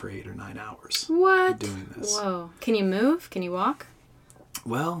go on for 8 or 9 hours. What? Doing this. Whoa. Can you move? Can you walk?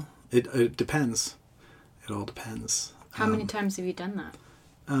 Well, it depends. It all depends. How many times have you done that?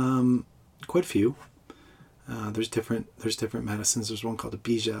 Quite a few. There's different medicines. There's one called a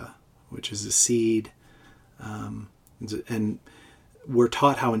bija, which is a seed. And we're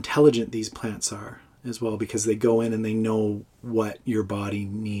taught how intelligent these plants are as well, because they go in and they know what your body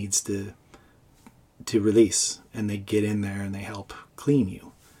needs to release, and they get in there and they help clean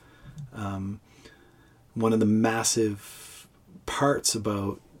you. One of the massive parts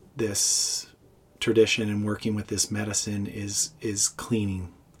about this tradition and working with this medicine is cleaning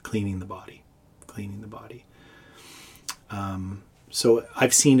the body. So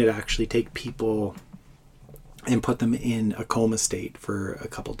I've seen it actually take people and put them in a coma state for a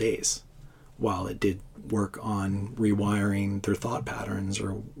couple days while it did work on rewiring their thought patterns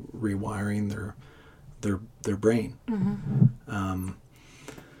or rewiring their brain. Mm-hmm.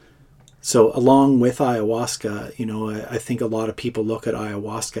 So along with ayahuasca, I think a lot of people look at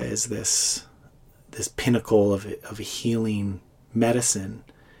ayahuasca as this pinnacle of a healing medicine,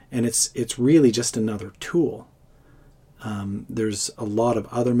 and it's really just another tool. There's a lot of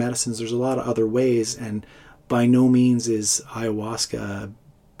other medicines, there's a lot of other ways, and by no means is ayahuasca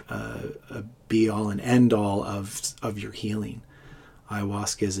a be all and end all of your healing.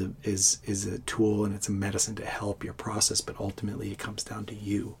 Ayahuasca is a tool, and it's a medicine to help your process, but ultimately it comes down to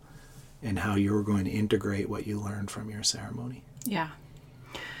you and how you're going to integrate what you learned from your ceremony. Yeah.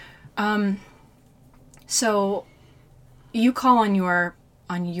 So you call on your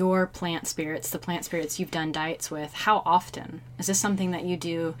plant spirits, the plant spirits you've done diets with. How often? Is this something that you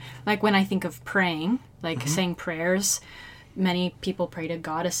do? Like when I think of praying, like saying prayers, many people pray to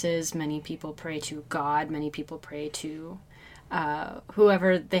goddesses, many people pray to God, many people pray to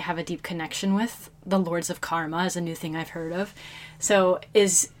whoever they have a deep connection with. The Lords of Karma is a new thing I've heard of. So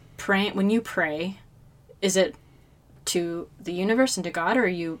when you pray, is it to the universe and to God, or are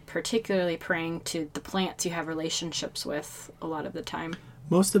you particularly praying to the plants you have relationships with a lot of the time?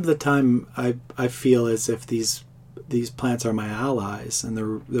 Most of the time, I feel as if these plants are my allies, and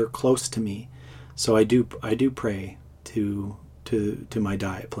they're close to me. So I do pray to my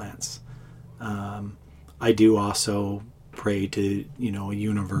diet plants. I do also pray to a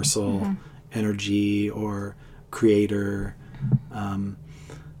universal energy or creator.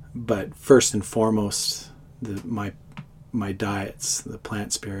 But first and foremost, my diets, the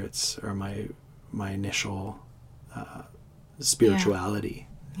plant spirits, are my initial spirituality.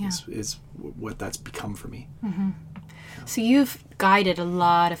 Is what that's become for me. Mm-hmm. So you've guided a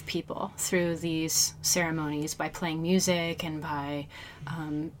lot of people through these ceremonies by playing music and by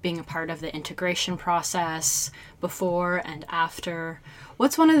being a part of the integration process before and after.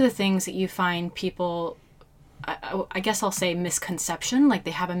 What's one of the things that you find people, I guess I'll say misconception, like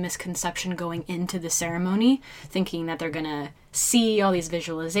they have a misconception going into the ceremony, thinking that they're going to see all these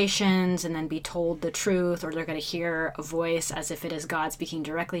visualizations and then be told the truth, or they're going to hear a voice as if it is God speaking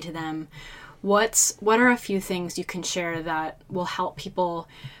directly to them. What are a few things you can share that will help people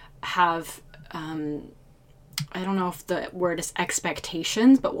have, I don't know if the word is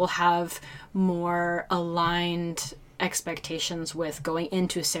expectations, but will have more aligned expectations with going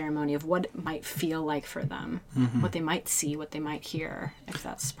into a ceremony of what it might feel like for them, what they might see, what they might hear, if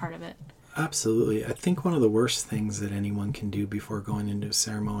that's part of it? Absolutely. I think one of the worst things that anyone can do before going into a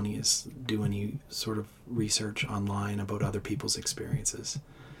ceremony is do any sort of research online about other people's experiences.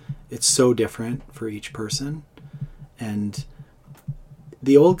 It's so different for each person. And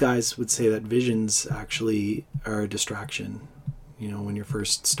the old guys would say that visions actually are a distraction, when you're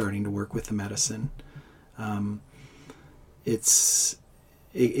first starting to work with the medicine.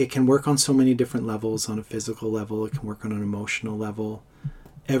 It can work on so many different levels. On a physical level, it can work on an emotional level.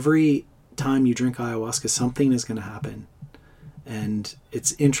 Every time you drink ayahuasca, something is going to happen. And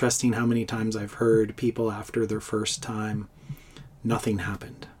it's interesting how many times I've heard people after their first time, nothing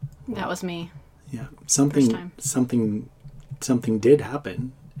happened. That was me. Yeah. Something did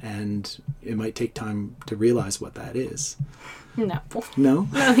happen, and it might take time to realize what that is. No.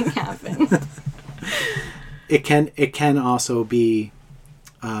 Nothing happened. It can also be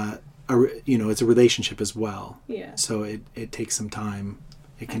it's a relationship as well. Yeah. So it takes some time.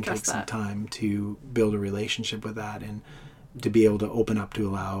 It can take some time to build a relationship with that, and to be able to open up to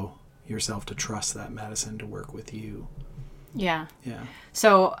allow yourself to trust that medicine to work with you. Yeah. Yeah.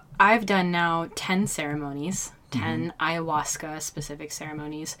 So I've done now 10 ceremonies, 10 ayahuasca specific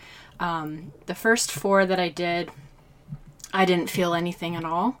ceremonies. The first 4 that I did, I didn't feel anything at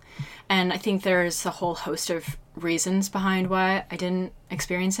all. And I think there's a whole host of reasons behind why I didn't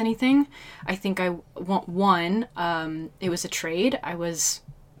experience anything. I think it was a trade. I was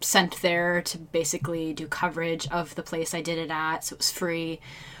sent there to basically do coverage of the place I did it at, so it was free,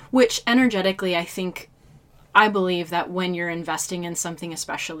 which energetically I believe that when you're investing in something,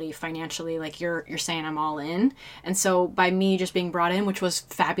 especially financially, like you're saying I'm all in. And so by me just being brought in, which was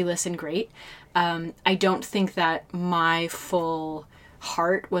fabulous and great, I don't think that my full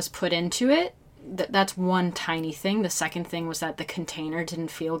heart was put into it. That's one tiny thing. The second thing was that the container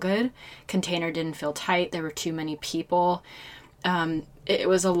didn't feel good. Container didn't feel tight. There were too many people.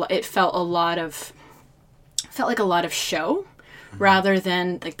 It felt like a lot of show rather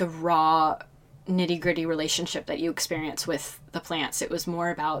than like the raw nitty-gritty relationship that you experience with the plants. It was more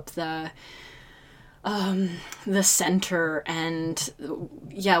about the center and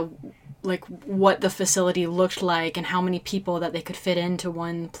like what the facility looked like and how many people that they could fit into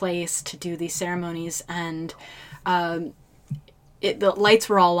one place to do these ceremonies. And the lights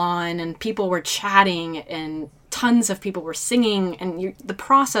were all on and people were chatting and tons of people were singing, and the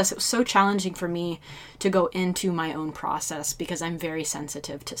process, it was so challenging for me to go into my own process because I'm very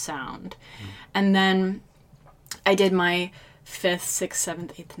sensitive to sound. And then I did my 5th, 6th,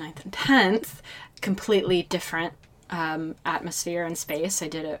 7th, 8th, 9th, and 10th, completely different atmosphere and space. I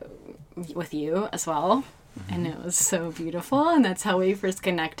did it with you as well, and it was so beautiful, and that's how we first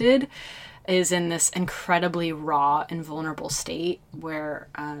connected, is in this incredibly raw and vulnerable state where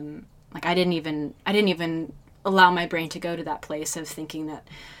I didn't even allow my brain to go to that place of thinking that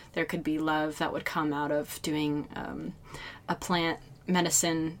there could be love that would come out of doing a plant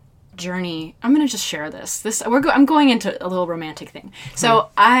medicine journey. I'm going to just share this. I'm going into a little romantic thing.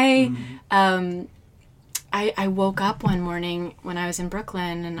 So I woke up one morning when I was in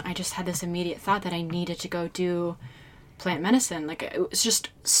Brooklyn, and I just had this immediate thought that I needed to go do plant medicine. Like, it was just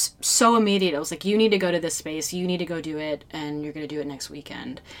so immediate. I was like, you need to go to this space, you need to go do it, and you're going to do it next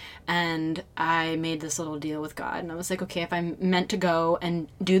weekend. And I made this little deal with God, and I was like, okay, if I'm meant to go and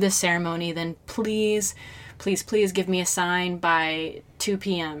do this ceremony, then please give me a sign by 2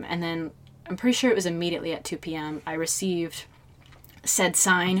 p.m. And then I'm pretty sure it was immediately at 2 p.m. I received said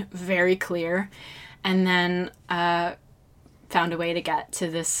sign, very clear, and then found a way to get to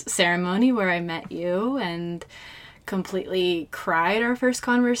this ceremony where I met you and completely cried our first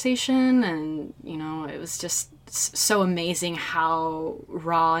conversation. And it was just so amazing how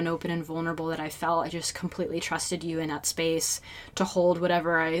raw and open and vulnerable that I felt. I just completely trusted you in that space to hold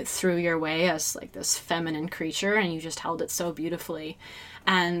whatever I threw your way as like this feminine creature, and you just held it so beautifully.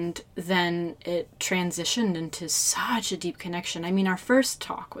 And then it transitioned into such a deep connection. I mean, our first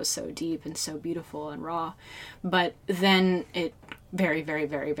talk was so deep and so beautiful and raw, but then it very, very,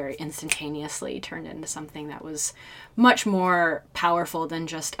 very, very instantaneously turned into something that was much more powerful than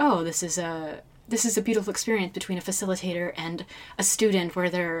just, oh, this is a beautiful experience between a facilitator and a student where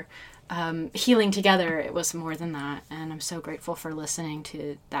they're healing together. It was more than that. And I'm so grateful for listening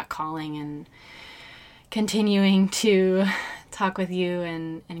to that calling and continuing to talk with you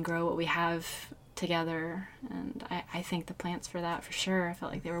and grow what we have together. And I thank the plants for that, for sure. I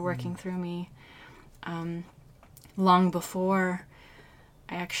felt like they were working through me long before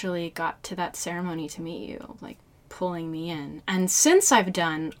I actually got to that ceremony to meet you, like pulling me in. And since I've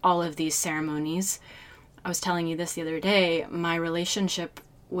done all of these ceremonies, I was telling you this the other day, my relationship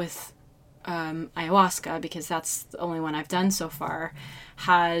with ayahuasca, because that's the only one I've done so far,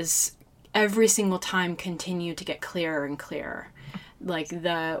 has every single time continue to get clearer and clearer. Like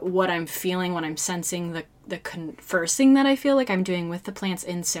what I'm feeling, what I'm sensing, the conversing that I feel like I'm doing with the plants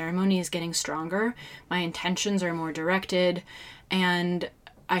in ceremony is getting stronger. My intentions are more directed, and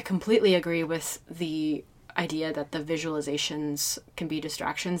I completely agree with the idea that the visualizations can be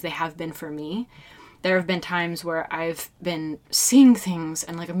distractions. They have been for me. There have been times where I've been seeing things,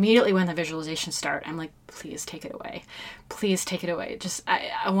 and like immediately when the visualizations start, I'm like, please take it away. Please take it away. Just,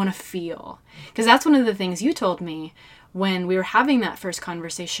 I want to feel. Because that's one of the things you told me when we were having that first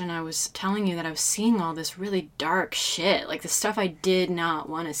conversation. I was telling you that I was seeing all this really dark shit, like the stuff I did not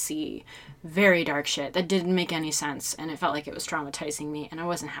want to see. Very dark shit that didn't make any sense, and it felt like it was traumatizing me, and I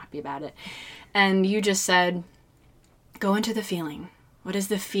wasn't happy about it. And you just said, go into the feeling. What is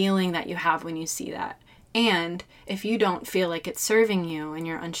the feeling that you have when you see that? And if you don't feel like it's serving you and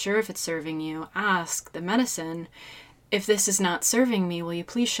you're unsure if it's serving you, ask the medicine, if this is not serving me, will you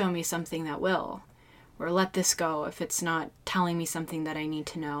please show me something that will? Or let this go if it's not telling me something that I need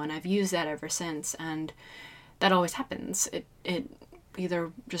to know. And I've used that ever since, and that always happens. It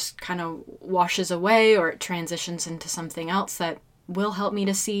either just kind of washes away, or it transitions into something else that will help me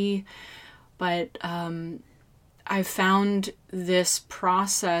to see. But I've found this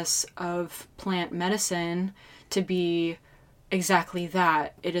process of plant medicine to be exactly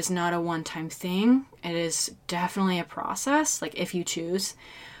that. It is not a one-time thing. It is definitely a process, like if you choose.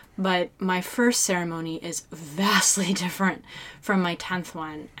 But my first ceremony is vastly different from my 10th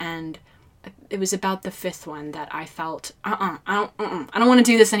one, and it was about the 5th one that I felt, I don't want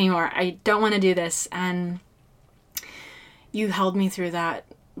to do this anymore. I don't want to do this. And you held me through that,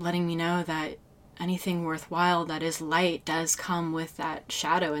 letting me know that anything worthwhile that is light does come with that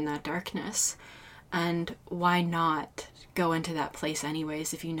shadow and that darkness. And why not go into that place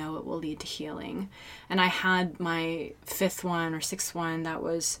anyways if you know it will lead to healing? And I had my 5th one or 6th one that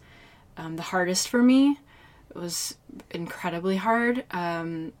was the hardest for me. It was incredibly hard.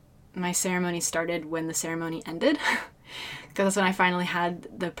 My ceremony started when the ceremony ended, because that's when I finally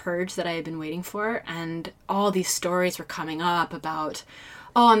had the purge that I had been waiting for. And all these stories were coming up about,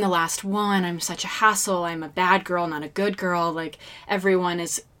 oh, I'm the last one, I'm such a hassle, I'm a bad girl, not a good girl, like everyone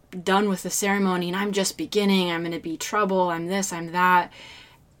is done with the ceremony and I'm just beginning, I'm going to be trouble, I'm this, I'm that.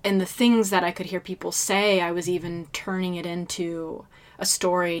 And the things that I could hear people say, I was even turning it into a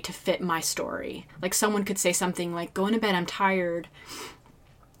story to fit my story. Like someone could say something like, going to bed, I'm tired,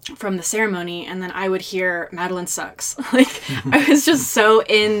 from the ceremony, and then I would hear Madeline sucks. Like I was just so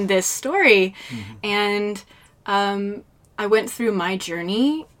in this story. And I went through my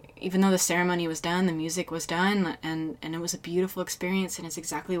journey, even though the ceremony was done, the music was done, and it was a beautiful experience, and it's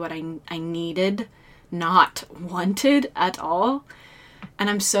exactly what I needed, not wanted at all. And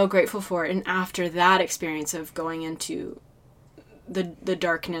I'm so grateful for it. And after that experience of going into the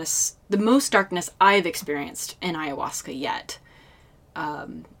darkness, the most darkness I've experienced in ayahuasca yet,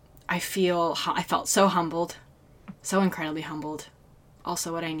 I felt so humbled, so incredibly humbled,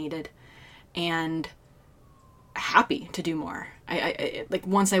 also what I needed, and happy to do more. I like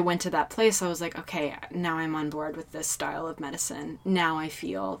once I went to that place, I was like, okay, now I'm on board with this style of medicine. Now I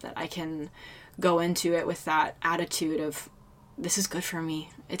feel that I can go into it with that attitude of, this is good for me.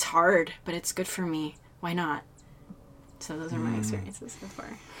 It's hard, but it's good for me. Why not? So those are my experiences so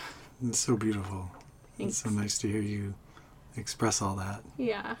far. It's so beautiful. Thanks. It's so nice to hear you express all that.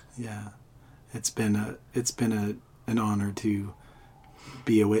 Yeah. Yeah. It's been an honor to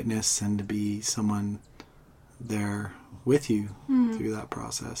be a witness and to be someone there with you through that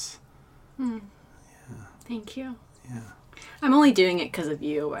process. Yeah. Thank you. Yeah. I'm only doing it because of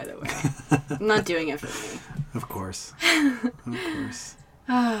you, by the way. I'm not doing it for me. Of course. Of course.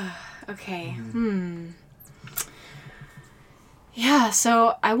 Okay. Yeah,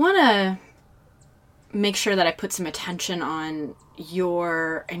 so I want to make sure that I put some attention on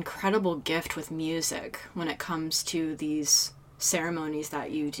your incredible gift with music when it comes to these ceremonies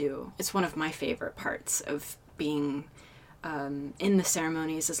that you do. It's one of my favorite parts of being in the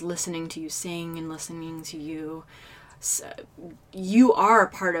ceremonies, is listening to you sing and listening to you. So you are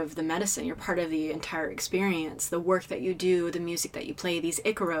part of the medicine. You're part of the entire experience. The work that you do, the music that you play, these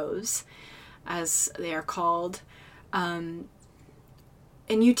Icaros, as they are called. And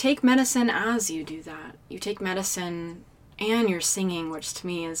you take medicine as you do that. You take medicine and you're singing, which to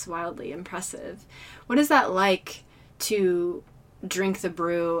me is wildly impressive. What is that like to drink the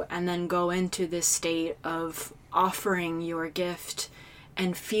brew and then go into this state of offering your gift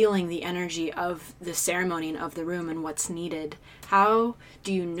and feeling the energy of the ceremony and of the room and what's needed? How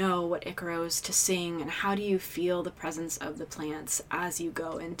do you know what Icaros to sing, and how do you feel the presence of the plants as you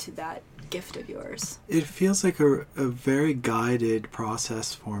go into that gift of yours? It feels like a very guided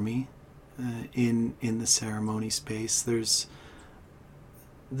process for me. in the ceremony space. There's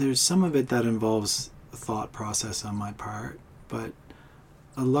some of it that involves thought process on my part, but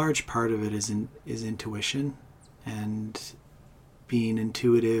a large part of it is intuition and being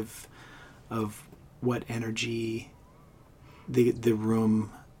intuitive of what energy the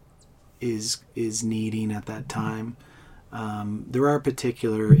room is needing at that time. There are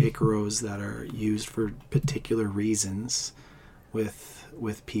particular Icaros that are used for particular reasons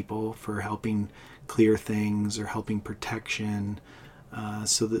with people, for helping clear things or helping protection,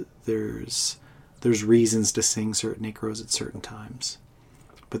 so that there's reasons to sing certain Icaros at certain times.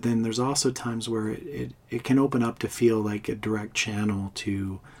 But then there's also times where it can open up to feel like a direct channel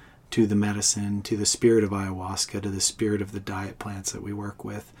to the medicine, to the spirit of ayahuasca, to the spirit of the diet plants that we work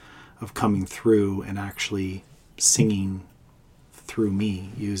with, of coming through and actually singing through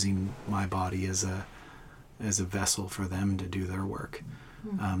me, using my body as a vessel for them to do their work.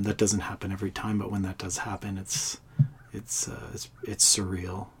 That doesn't happen every time, but when that does happen, it's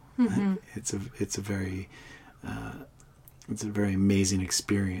surreal. Mm-hmm. It's a very amazing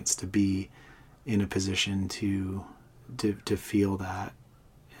experience to be in a position to feel that,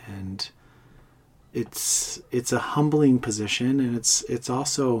 and it's a humbling position, and it's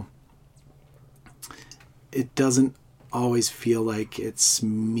also, it doesn't always feel like it's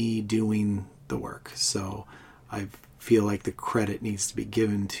me doing the work. So I feel like the credit needs to be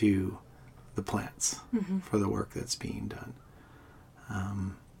given to the plants mm-hmm. for the work that's being done.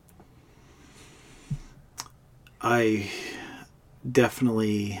 I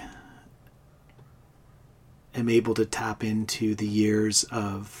definitely am able to tap into the years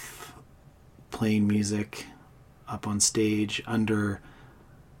of playing music up on stage under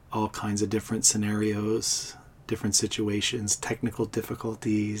all kinds of different scenarios, different situations, technical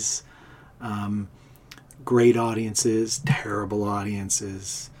difficulties, great audiences, terrible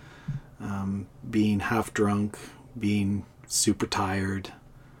audiences, being half drunk, being super tired.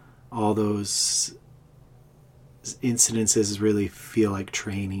 All those incidences really feel like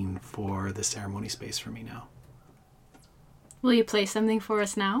training for the ceremony space for me now. Will you play something for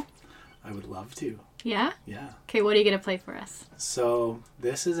us now? I would love to. Yeah? Yeah. Okay, what are you going to play for us? So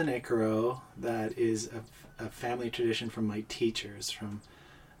this is an Icaro that is a family tradition from my teachers, from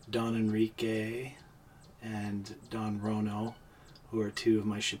Don Enrique and Don Rono, who are two of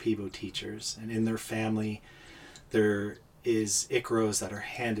my Shipibo teachers. And in their family, there is Icaros that are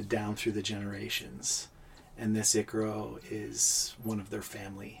handed down through the generations. And this Icaro is one of their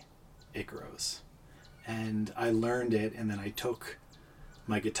family Icaros. And I learned it, and then I took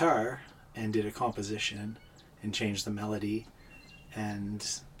my guitar and did a composition and changed the melody, and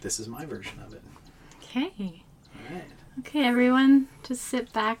this is my version of it. Okay. All right. Okay, everyone, just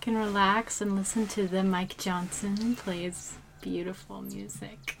sit back and relax and listen to the Mike Johnson plays beautiful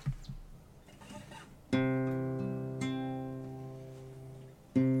music.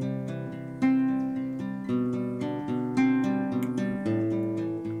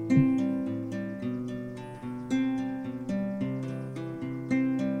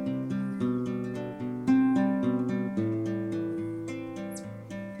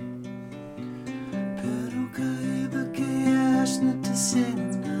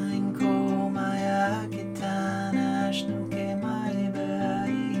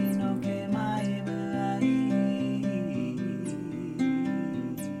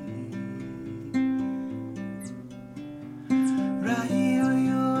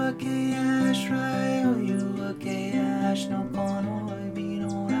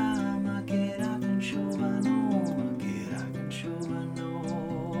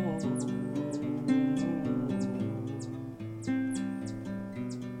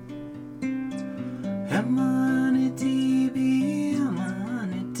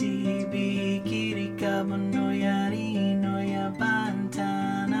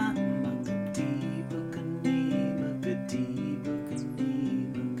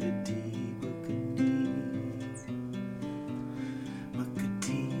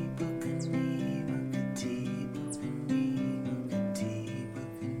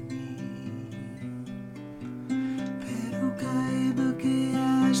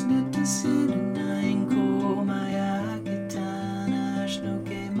 Nete sirna inko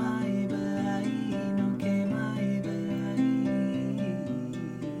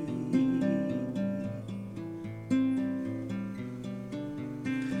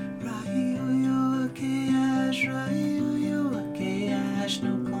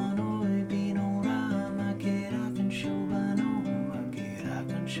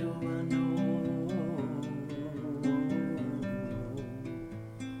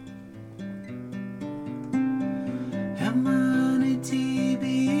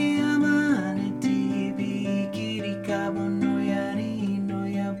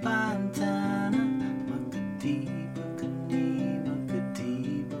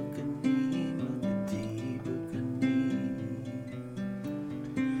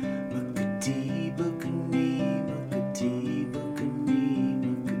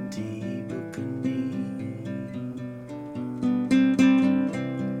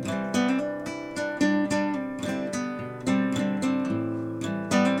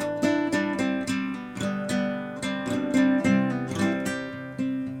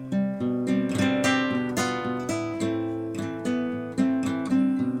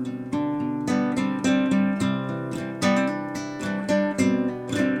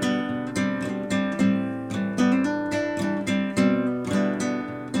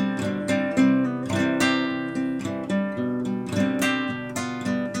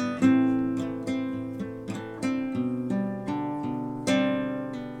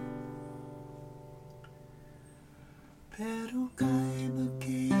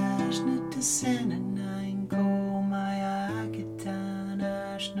Senanain ko maya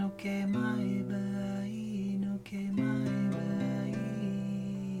kitanas no ke mai bai no ke mai bai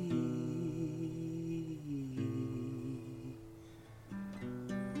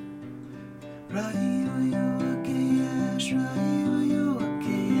Rayo yo akeyash rayo yo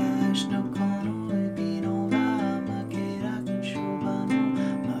akeyash no kono ibino va makera kan shubano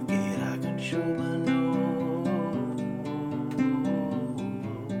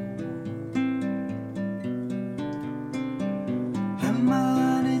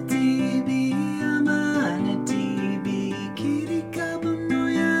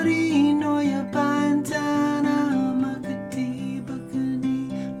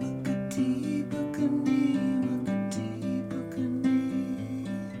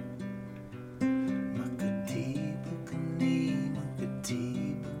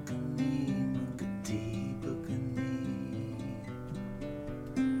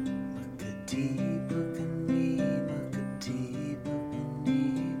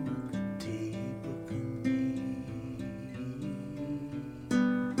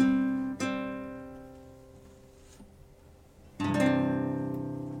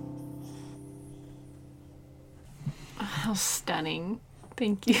How stunning.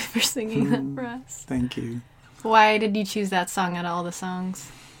 Thank you for singing that for us. Thank you. Why did you choose that song out of all the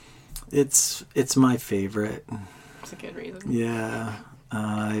songs? It's my favorite. It's a good reason. Yeah.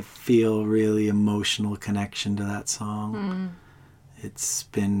 I feel really emotional connection to that song. It's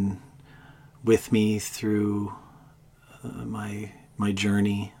been with me through my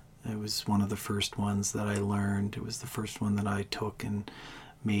journey. It was one of the first ones that I learned. It was the first one that I took and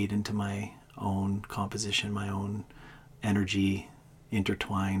made into my own composition, my own energy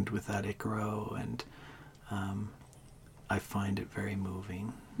intertwined with that Icaro, and I find it very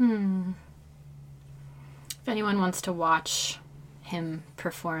moving. If anyone wants to watch him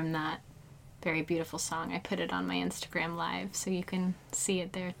perform that very beautiful song, I put it on my Instagram live, so you can see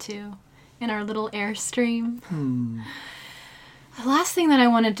it there too, in our little Airstream. The last thing that I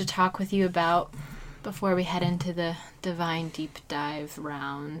wanted to talk with you about before we head into the Divine Deep Dive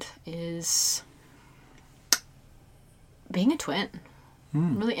round is being a twin.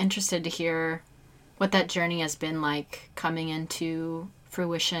 I'm really interested to hear what that journey has been like, coming into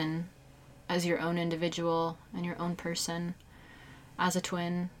fruition as your own individual and your own person as a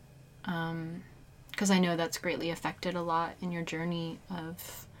twin, because I know that's greatly affected a lot in your journey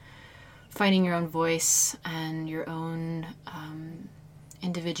of finding your own voice and your own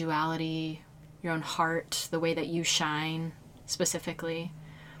individuality, your own heart, the way that you shine specifically.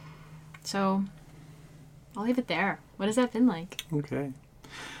 So I'll leave it there. What has that been like? Okay.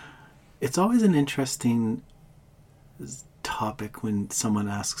 It's always an interesting topic when someone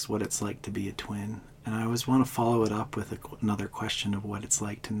asks what it's like to be a twin. And I always want to follow it up with another question of what it's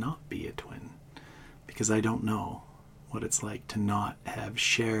like to not be a twin. Because I don't know what it's like to not have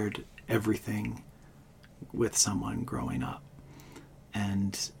shared everything with someone growing up.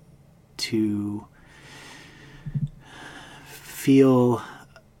 And to feel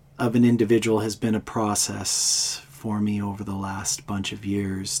of an individual has been a process for me over the last bunch of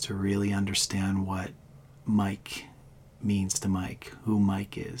years to really understand what Mike means to Mike, who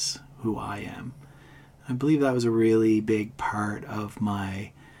Mike is, who I am. I believe that was a really big part of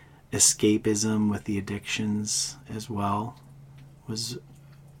my escapism with the addictions as well, was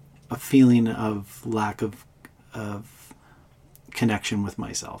a feeling of lack of connection with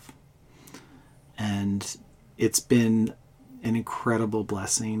myself. And it's been an incredible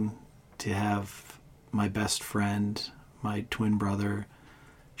blessing to have my best friend, my twin brother,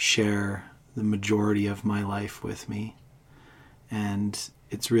 share the majority of my life with me. And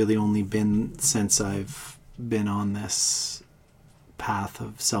it's really only been since I've been on this path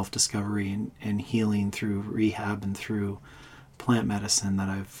of self-discovery and healing through rehab and through plant medicine that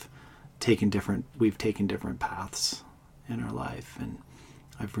we've taken different paths in our life. And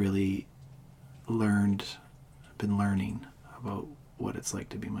I've really been learning about what it's like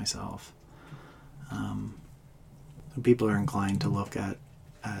to be myself. People are inclined to look at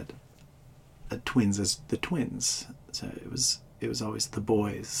twins as the twins. So it was always the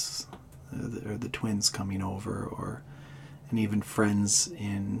boys or the twins coming over, and even friends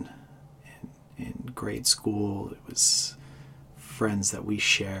in grade school. It was friends that we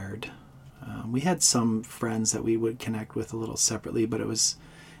shared. We had some friends that we would connect with a little separately, but it was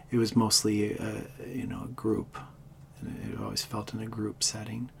mostly a group. And it always felt in a group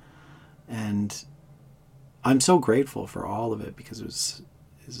setting. And I'm so grateful for all of it, because it was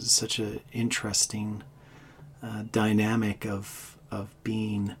such an interesting dynamic of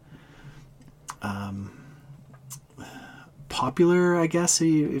being popular, I guess,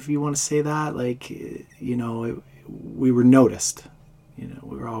 if you want to say that. Like, we were noticed.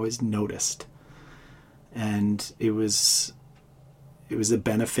 We were always noticed. And it was a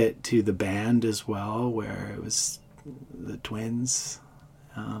benefit to the band as well, where it was the twins.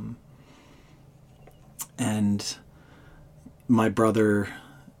 And my brother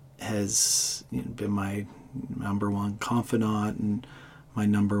has been my number one confidant and my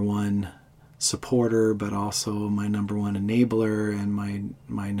number one supporter, but also my number one enabler and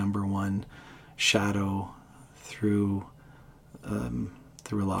my number one shadow through a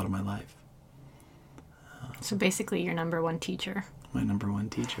lot of my life. So basically your number one teacher. My number one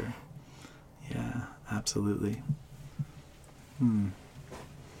teacher. Yeah, absolutely.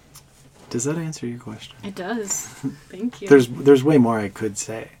 Does that answer your question? It does. Thank you. There's way more I could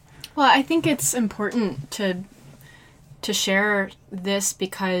say. Well, I think it's important to share this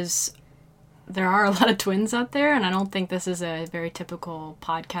because there are a lot of twins out there, and I don't think this is a very typical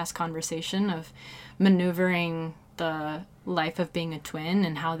podcast conversation of maneuvering the life of being a twin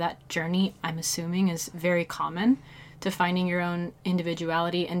and how that journey, I'm assuming, is very common to finding your own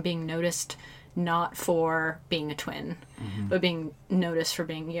individuality and being noticed not for being a twin, but being noticed for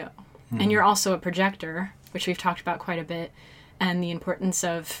being you. And you're also a projector, which we've talked about quite a bit, and the importance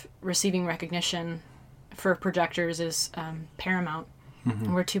of receiving recognition for projectors is paramount.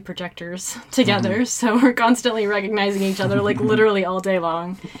 We're two projectors together, so we're constantly recognizing each other, like literally all day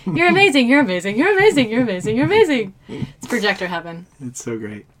long. You're amazing, you're amazing, you're amazing, you're amazing, you're amazing. It's projector heaven. It's so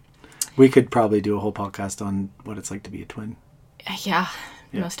great. We could probably do a whole podcast on what it's like to be a twin. Yeah,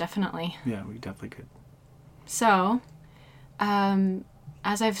 most definitely. Yeah, we definitely could. So,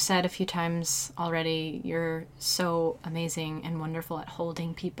 as I've said a few times already, you're so amazing and wonderful at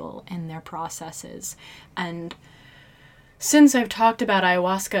holding people in their processes. And since I've talked about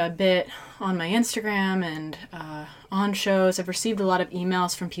ayahuasca a bit on my Instagram and on shows, I've received a lot of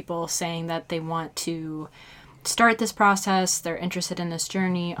emails from people saying that they want to start this process. They're interested in this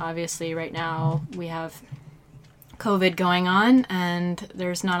journey. Obviously, right now we have COVID going on and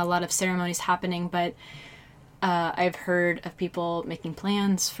there's not a lot of ceremonies happening, but I've heard of people making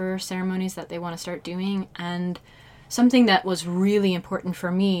plans for ceremonies that they want to start doing. And something that was really important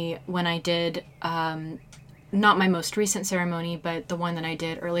for me when I did, not my most recent ceremony, but the one that I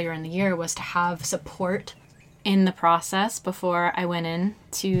did earlier in the year, was to have support in the process before I went in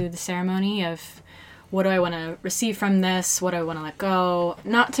to the ceremony of what do I want to receive from this? What do I want to let go?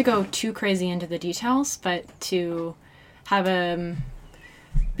 Not to go too crazy into the details, but to have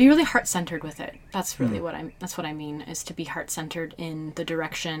be really heart-centered with it. That's really that's what I mean, is to be heart-centered in the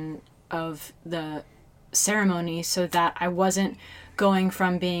direction of the ceremony, so that I wasn't going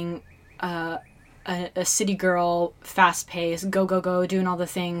from being a city girl, fast-paced, go, doing all the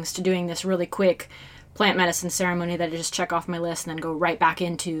things, to doing this really quick plant medicine ceremony that I just check off my list and then go right back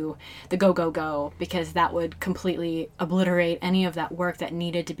into the go, because that would completely obliterate any of that work that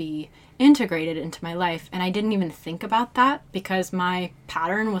needed to be integrated into my life. And I didn't even think about that because my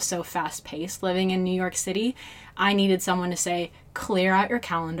pattern was so fast-paced living in New York City. I needed someone to say, clear out your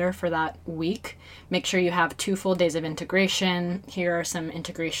calendar for that week. Make sure you have 2 full days of integration. Here are some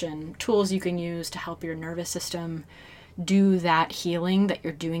integration tools you can use to help your nervous system do that healing that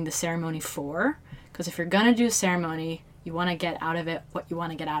you're doing the ceremony for. Because if you're going to do a ceremony, you want to get out of it what you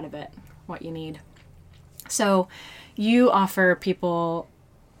want to get out of it, what you need. So you offer people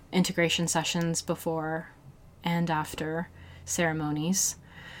integration sessions before and after ceremonies,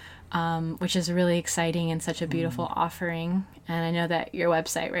 which is really exciting and such a beautiful offering. And I know that your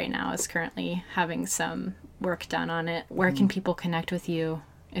website right now is currently having some work done on it. Where can people connect with you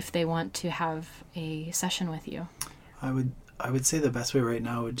if they want to have a session with you? I would say the best way right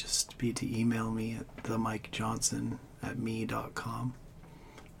now would just be to email me at themikejohnson@me.com.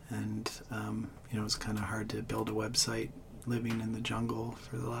 And, it's kind of hard to build a website living in the jungle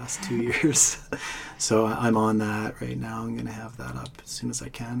for the last 2 years. So I'm on that right now. I'm going to have that up as soon as I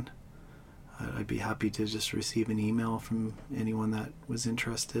can. I'd be happy to just receive an email from anyone that was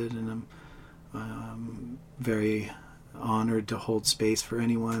interested. And I'm very honored to hold space for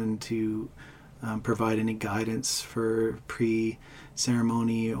anyone to provide any guidance for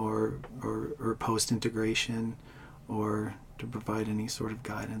pre-ceremony or post-integration, or to provide any sort of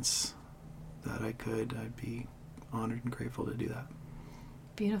guidance that I could. I'd be honored and grateful to do that.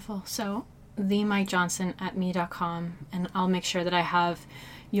 Beautiful. So, themikejohnson@me.com, and I'll make sure that I have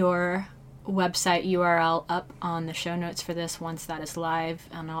your website URL up on the show notes for this once that is live,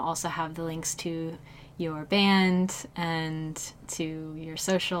 and I'll also have the links to your band and to your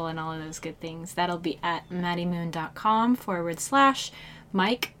social and all of those good things. That'll be at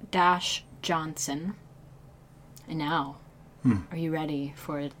maddiemoon.com/Mike-Johnson. And now Are you ready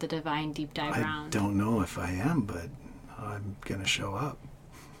for the divine deep dive I round? don't know if I am, but I'm going to show up.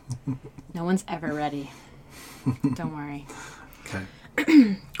 No one's ever ready. Don't worry.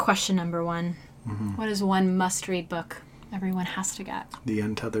 Okay. Question number 1. What is one must-read book everyone has to get? The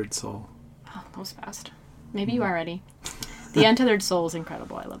Untethered Soul. Oh, that was fast. Maybe you are ready. The Untethered Soul is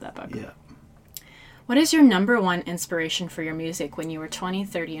incredible. I love that book. Yeah. What is your number 1 inspiration for your music when you were 20,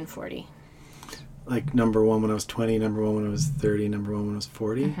 30, and 40? Like number 1 when I was 20, number 1 when I was 30, number 1 when I was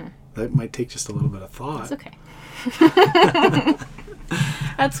 40. That might take just a little bit of thought. It's okay.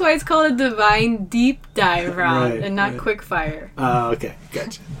 That's why it's called a divine deep dive round and not quick fire. Okay,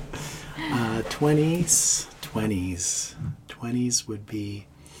 gotcha. 20s would be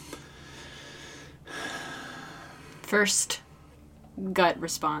First gut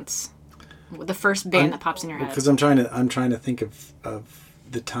response. The first band that pops in your head. because I'm trying to think of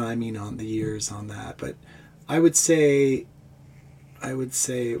the timing on the years on that, but I would say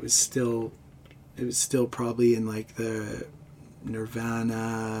it was still probably in like the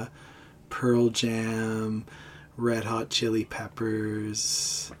Nirvana, Pearl Jam, Red Hot Chili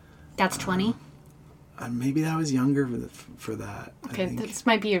Peppers. That's 20? Maybe I was younger for that. Okay, this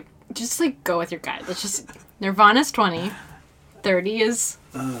might be just like go with your guide. Let's just Nirvana's 20. 30 is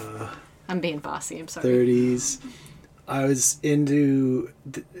I'm being bossy, I'm sorry. 30s. I was into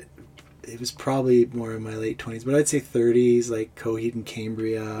it was probably more in my late 20s, but I'd say 30s, like Coheed and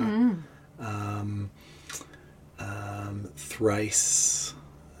Cambria, Thrice.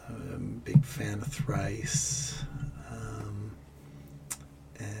 I'm a big fan of Thrice.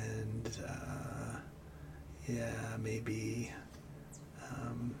 And yeah, maybe.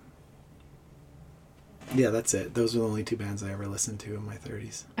 Yeah, that's it. Those are the only 2 bands I ever listened to in my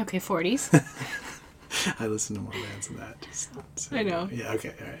 30s. Okay, 40s. I listened to more bands than that. Just so I know. Yeah,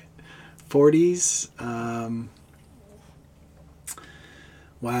 okay, all right. 40s.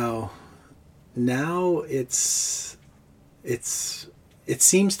 Wow. Now it seems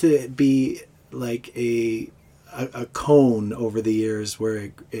to be like a cone over the years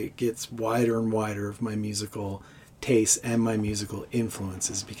where it gets wider and wider of my musical tastes and my musical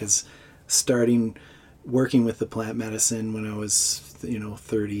influences, because starting working with the plant medicine when I was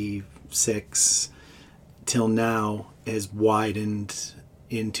 36 till now has widened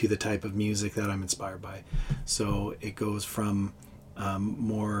into the type of music that I'm inspired by. So it goes from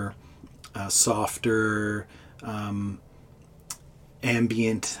more softer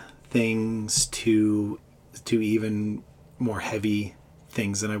ambient things to even more heavy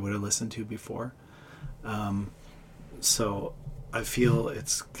things than I would have listened to before. So I feel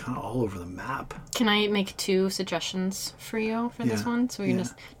it's kind of all over the map. Can I make 2 suggestions for you for this one? So we can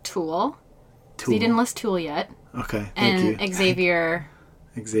just Tool. So you didn't list Tool yet. Okay, thank you. And Xavier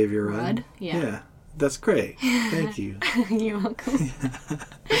Rudd. Yeah. That's great. Thank you. You're welcome.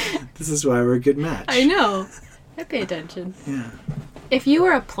 This is why we're a good match. I know. I pay attention. Yeah. If you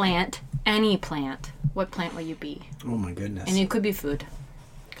were a plant, any plant, what plant will you be? Oh my goodness. And it could be food,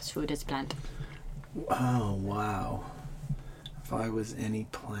 because food is plant. Oh, wow. If I was any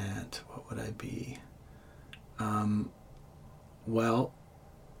plant, what would I be? Well,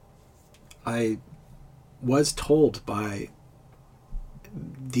 I was told by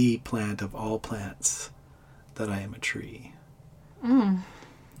the plant of all plants that I am a tree.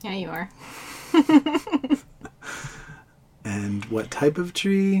 Yeah, you are. And what type of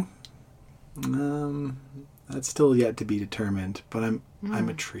tree? That's still yet to be determined, but I'm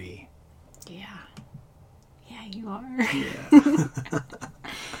a tree. Yeah. Yeah, you are.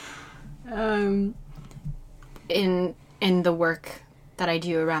 Yeah. In the work that I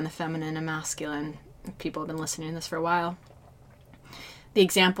do around the feminine and masculine, people have been listening to this for a while. The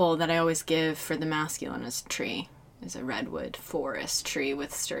example that I always give for the masculine is tree, is a redwood forest tree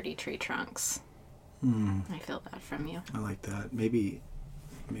with sturdy tree trunks. I feel that from you. I like that. Maybe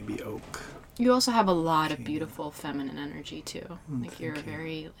oak. You also have a lot of beautiful feminine energy too. Like you're a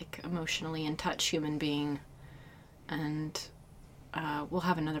very emotionally in touch human being, and we'll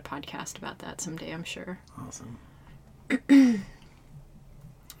have another podcast about that someday, I'm sure. Awesome.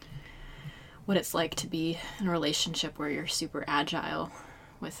 What it's like to be in a relationship where you're super agile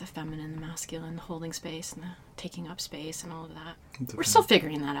with the feminine and the masculine, the holding space and the taking up space and all of that. We're still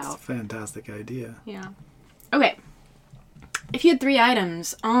figuring that out. It's a fantastic idea. Yeah. Okay. If you had 3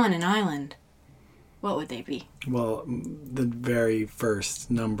 items on an island, what would they be? Well, the very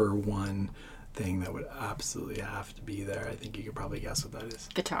first number 1 thing that would absolutely have to be there, I think you could probably guess what that is.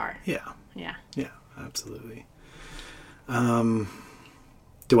 Guitar. Yeah. Yeah. Yeah, absolutely.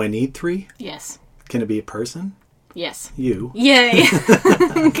 Do I need 3? Yes. Can it be a person? Yes. You. Yay.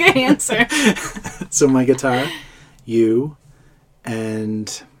 Good answer. So my guitar, you,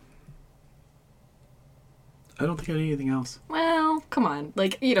 And I don't think I need anything else. Well, come on.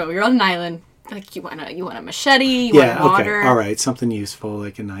 Like, you're on an island. Like, you want a machete, you want water. Okay. All right. Something useful,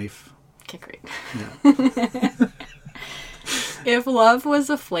 like a knife. Okay, great. Yeah. If love was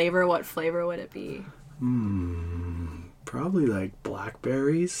a flavor, what flavor would it be? Probably like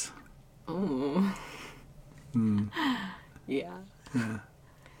blackberries. Ooh. Yeah. Yeah.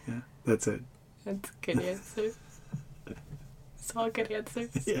 That's it. That's a good answer. It's all good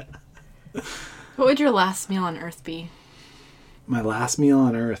answers. Yeah. What would your last meal on Earth be? My last meal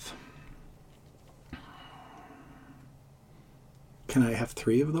on Earth. Can I have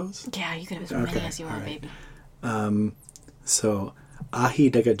 3 of those? Yeah, you can have as many as you want, right. baby. So,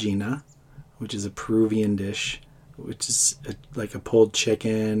 ají de gallina, which is a Peruvian dish, which is like a pulled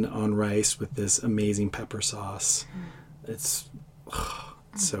chicken on rice with this amazing pepper sauce. It's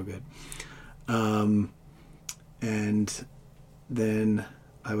so good. And then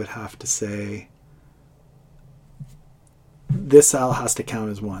I would have to say, this all has to count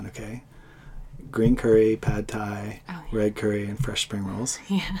as one, okay? Green curry, pad thai, red curry, and fresh spring rolls.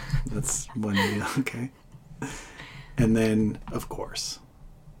 Yeah. That's one meal, okay? And then, of course,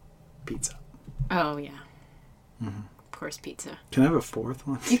 pizza. Oh, yeah. Of course, pizza. Can I have a 4th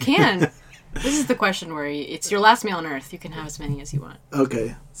one? You can. This is the question where it's your last meal on Earth. You can have as many as you want.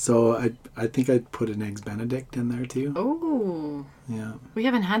 Okay, so I think I'd put an Eggs Benedict in there too. Oh. Yeah. We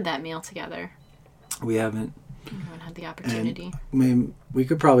haven't had that meal together. We haven't. We haven't had the opportunity. Maybe we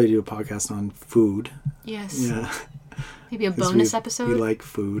could probably do a podcast on food. Yes. Yeah. Maybe a bonus episode. We like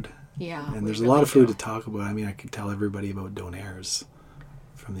food. Yeah. And there's a lot of food to talk about. I mean, I could tell everybody about Donairs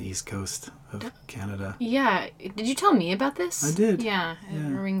from the east coast of Canada. Yeah. Did you tell me about this? I did. Yeah. It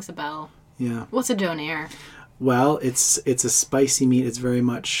rings a bell. Yeah. What's a donair? Well, it's a spicy meat. It's very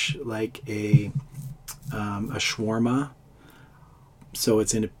much like a shawarma. So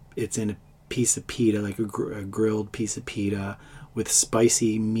it's in a piece of pita, like a grilled piece of pita with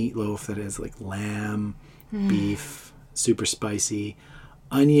spicy meatloaf that is like lamb, beef, super spicy,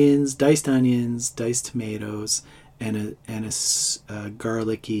 diced onions, diced tomatoes, and a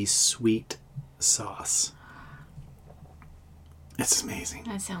garlicky sweet sauce. It's amazing.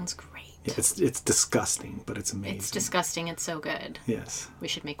 That sounds great. Yeah, it's disgusting, but it's amazing. It's disgusting. It's so good. Yes. We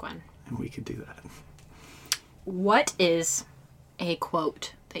should make one. And we could do that. What is a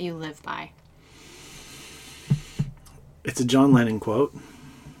quote that you live by? It's a John Lennon quote.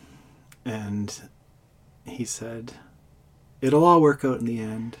 And he said, "It'll all work out in the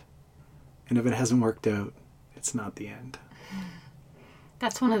end. And if it hasn't worked out, it's not the end."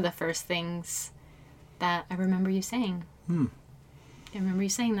 That's one of the first things that I remember you saying. I remember you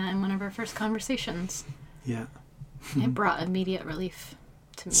saying that in one of our first conversations. Yeah. It brought immediate relief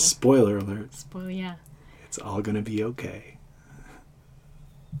to me. Spoiler alert. Yeah. It's all going to be okay.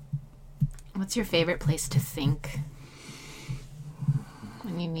 What's your favorite place to think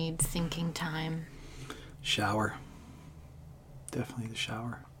when you need thinking time? Shower. Definitely the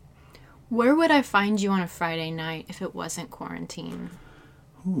shower. Where would I find you on a Friday night if it wasn't quarantine?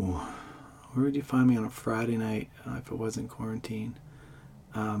 Ooh. Where would you find me on a Friday night if it wasn't quarantine?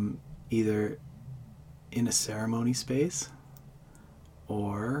 Either in a ceremony space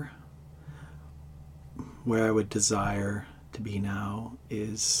or where I would desire to be now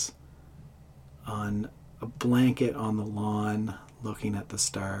is on a blanket on the lawn looking at the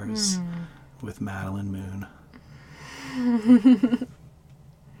stars with Madeline Moon.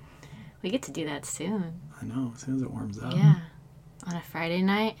 We get to do that soon. I know, as soon as it warms up. Yeah. On a Friday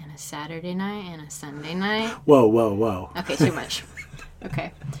night and a Saturday night and a Sunday night. Whoa. Okay, too much.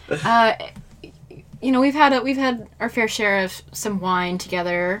 Okay. We've had our fair share of some wine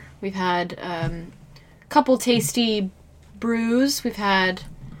together. We've had a couple tasty brews. We've had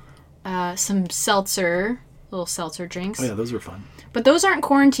some little seltzer drinks. Oh yeah, those were fun. But those aren't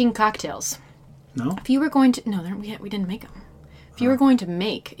quarantine cocktails. No? If you were going to... No, we didn't make them. If you were going to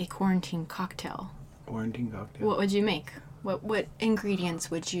make a quarantine cocktail... Quarantine cocktail. What would you make? What ingredients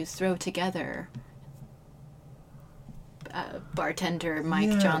would you throw together? Bartender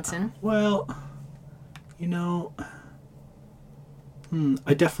Mike Johnson. Well, I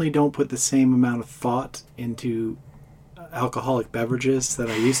definitely don't put the same amount of thought into alcoholic beverages that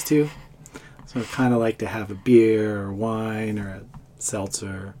I used to. So I kind of like to have a beer or wine or a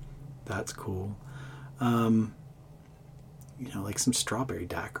seltzer. That's cool. Like some strawberry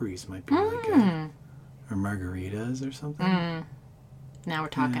daiquiris might be really good. Or margaritas or something. Now we're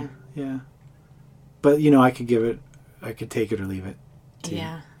talking. Yeah. But, I could take it or leave it. Too.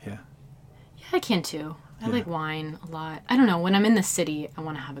 Yeah. Yeah. Yeah, I can too. I like wine a lot. I don't know. When I'm in the city, I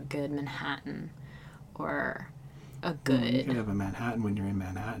want to have a good Manhattan or a You good... can have a Manhattan when you're in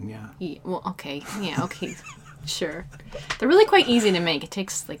Manhattan, yeah. Well, okay. Yeah, okay. Sure. They're really quite easy to make. It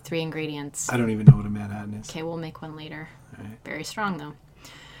takes like 3 ingredients. I don't even know what a Manhattan is. Okay, we'll make one later. All right. Very strong, though.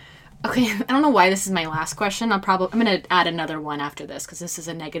 Okay, I don't know why this is my last question. I'm going to add another one after this because this is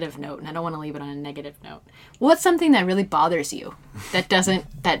a negative note, and I don't want to leave it on a negative note. What's something that really bothers you that doesn't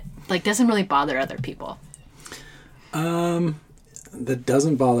really bother other people? That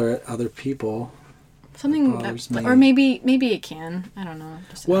doesn't bother other people. Something bothers me. Or maybe it can. I don't know.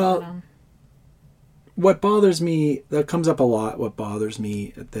 What bothers me, that comes up a lot, what bothers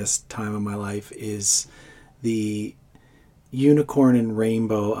me at this time of my life is the unicorn and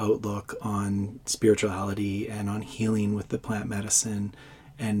rainbow outlook on spirituality and on healing with the plant medicine,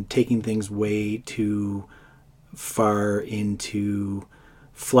 and taking things way too far into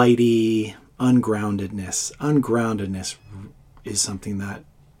flighty ungroundedness. Ungroundedness is something that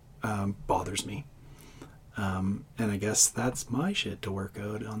bothers me. And I guess that's my shit to work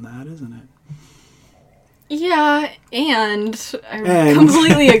out on that, isn't it? Yeah, and I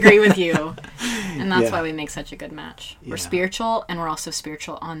completely agree with you. And that's why we make such a good match. We're spiritual, and we're also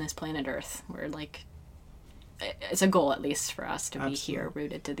spiritual on this planet Earth. We're like, it's a goal at least for us to be here,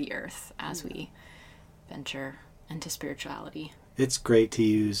 rooted to the earth as we venture into spirituality. It's great to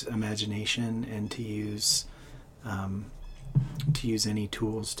use imagination and to use any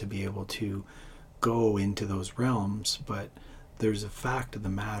tools to be able to go into those realms, but there's a fact of the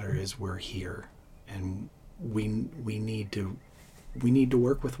matter is we're here, and we need to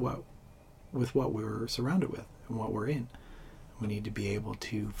work with what we're surrounded with and what we're in. We need to be able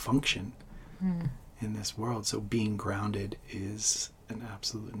to function in this world. So being grounded is an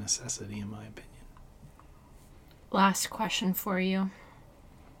absolute necessity, in my opinion. Last question for you.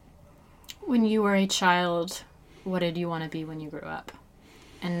 When you were a child, what did you want to be when you grew up?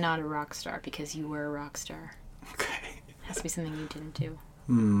 And not a rock star, because you were a rock star. Okay. It has to be something you didn't do.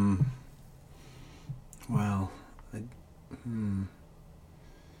 Well,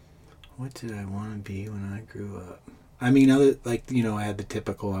 what did I want to be when I grew up? I mean, I had the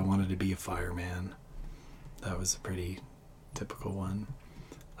typical, I wanted to be a fireman. That was a pretty typical one.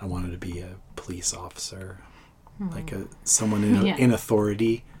 I wanted to be a police officer. Like someone in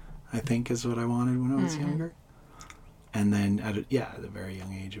authority, I think, is what I wanted when I was younger. And then at a very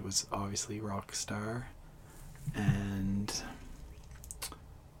young age, it was obviously rock star. And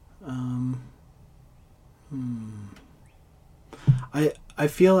I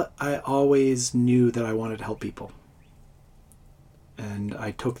feel I always knew that I wanted to help people. And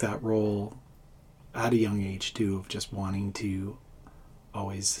I took that role at a young age too, of just wanting to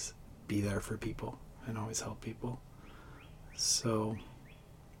always be there for people and always help people. So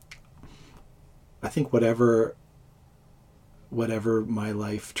I think whatever my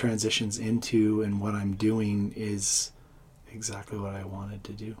life transitions into and what I'm doing is exactly what I wanted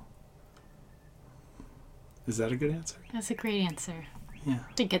to do. Is that a good answer? That's a great answer. Yeah.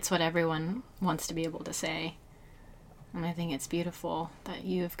 I think it's what everyone wants to be able to say. And I think it's beautiful that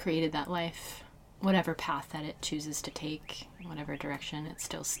you have created that life, whatever path that it chooses to take, whatever direction, it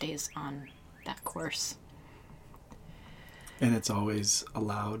still stays on that course. And it's always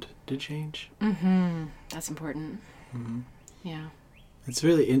allowed to change. That's important. Yeah. It's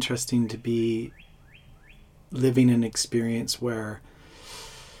really interesting to be living an experience where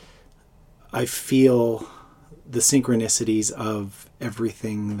I feel the synchronicities of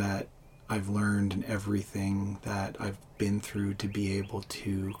everything that I've learned and everything that I've been through to be able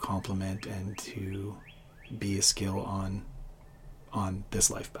to complement and to be a skill on this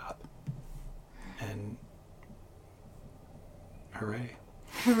life path. And hooray.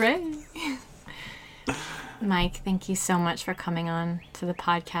 Hooray. Mike, thank you so much for coming on to the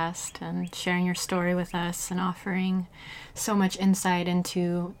podcast and sharing your story with us and offering so much insight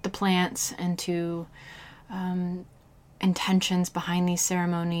into the plants and to intentions behind these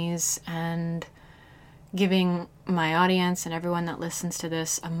ceremonies, and giving my audience and everyone that listens to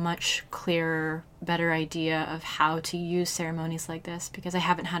this a much clearer, better idea of how to use ceremonies like this, because I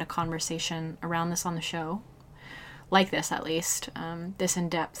haven't had a conversation around this on the show, like this at least, this in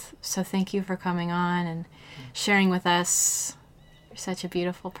depth. So thank you for coming on and sharing with us. You're such a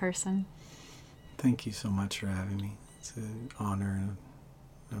beautiful person. Thank you so much for having me. It's an honor, and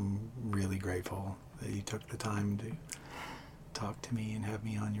I'm really grateful that you took the time to talk to me and have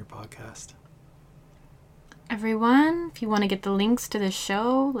me on your podcast. Everyone, if you want to get the links to this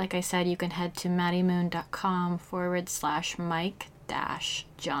show, like I said, you can head to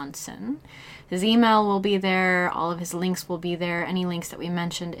maddiemoon.com/Mike-Johnson. His email will be there. All of his links will be there. Any links that we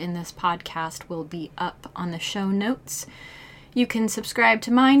mentioned in this podcast will be up on the show notes. You can subscribe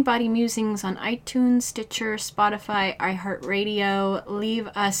to Mind Body Musings on iTunes, Stitcher, Spotify, iHeartRadio. Leave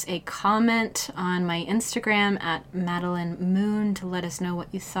us a comment on my Instagram at Madeline Moon to let us know what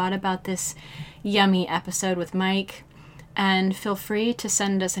you thought about this yummy episode with Mike. And feel free to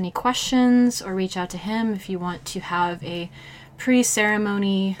send us any questions or reach out to him if you want to have a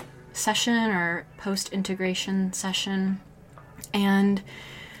pre-ceremony session or post-integration session. And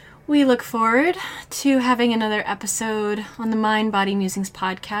we look forward to having another episode on the Mind Body Musings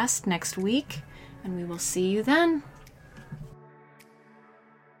podcast next week, and we will see you then.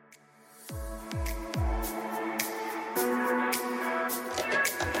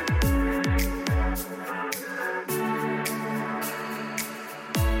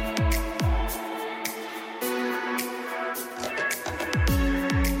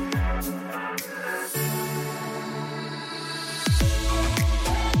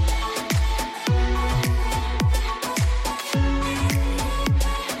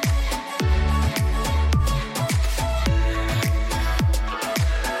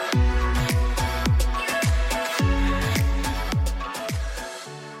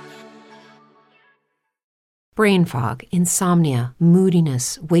 Brain fog, insomnia,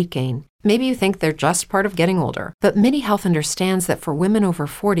 moodiness, weight gain. Maybe you think they're just part of getting older, but MIDI Health understands that for women over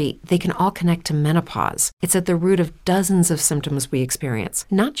 40, they can all connect to menopause. It's at the root of dozens of symptoms we experience,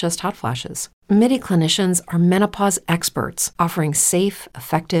 not just hot flashes. MIDI clinicians are menopause experts, offering safe,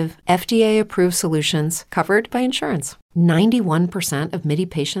 effective, FDA-approved solutions covered by insurance. 91% of MIDI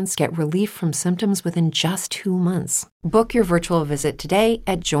patients get relief from symptoms within just 2 months. Book your virtual visit today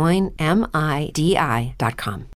at joinmidi.com.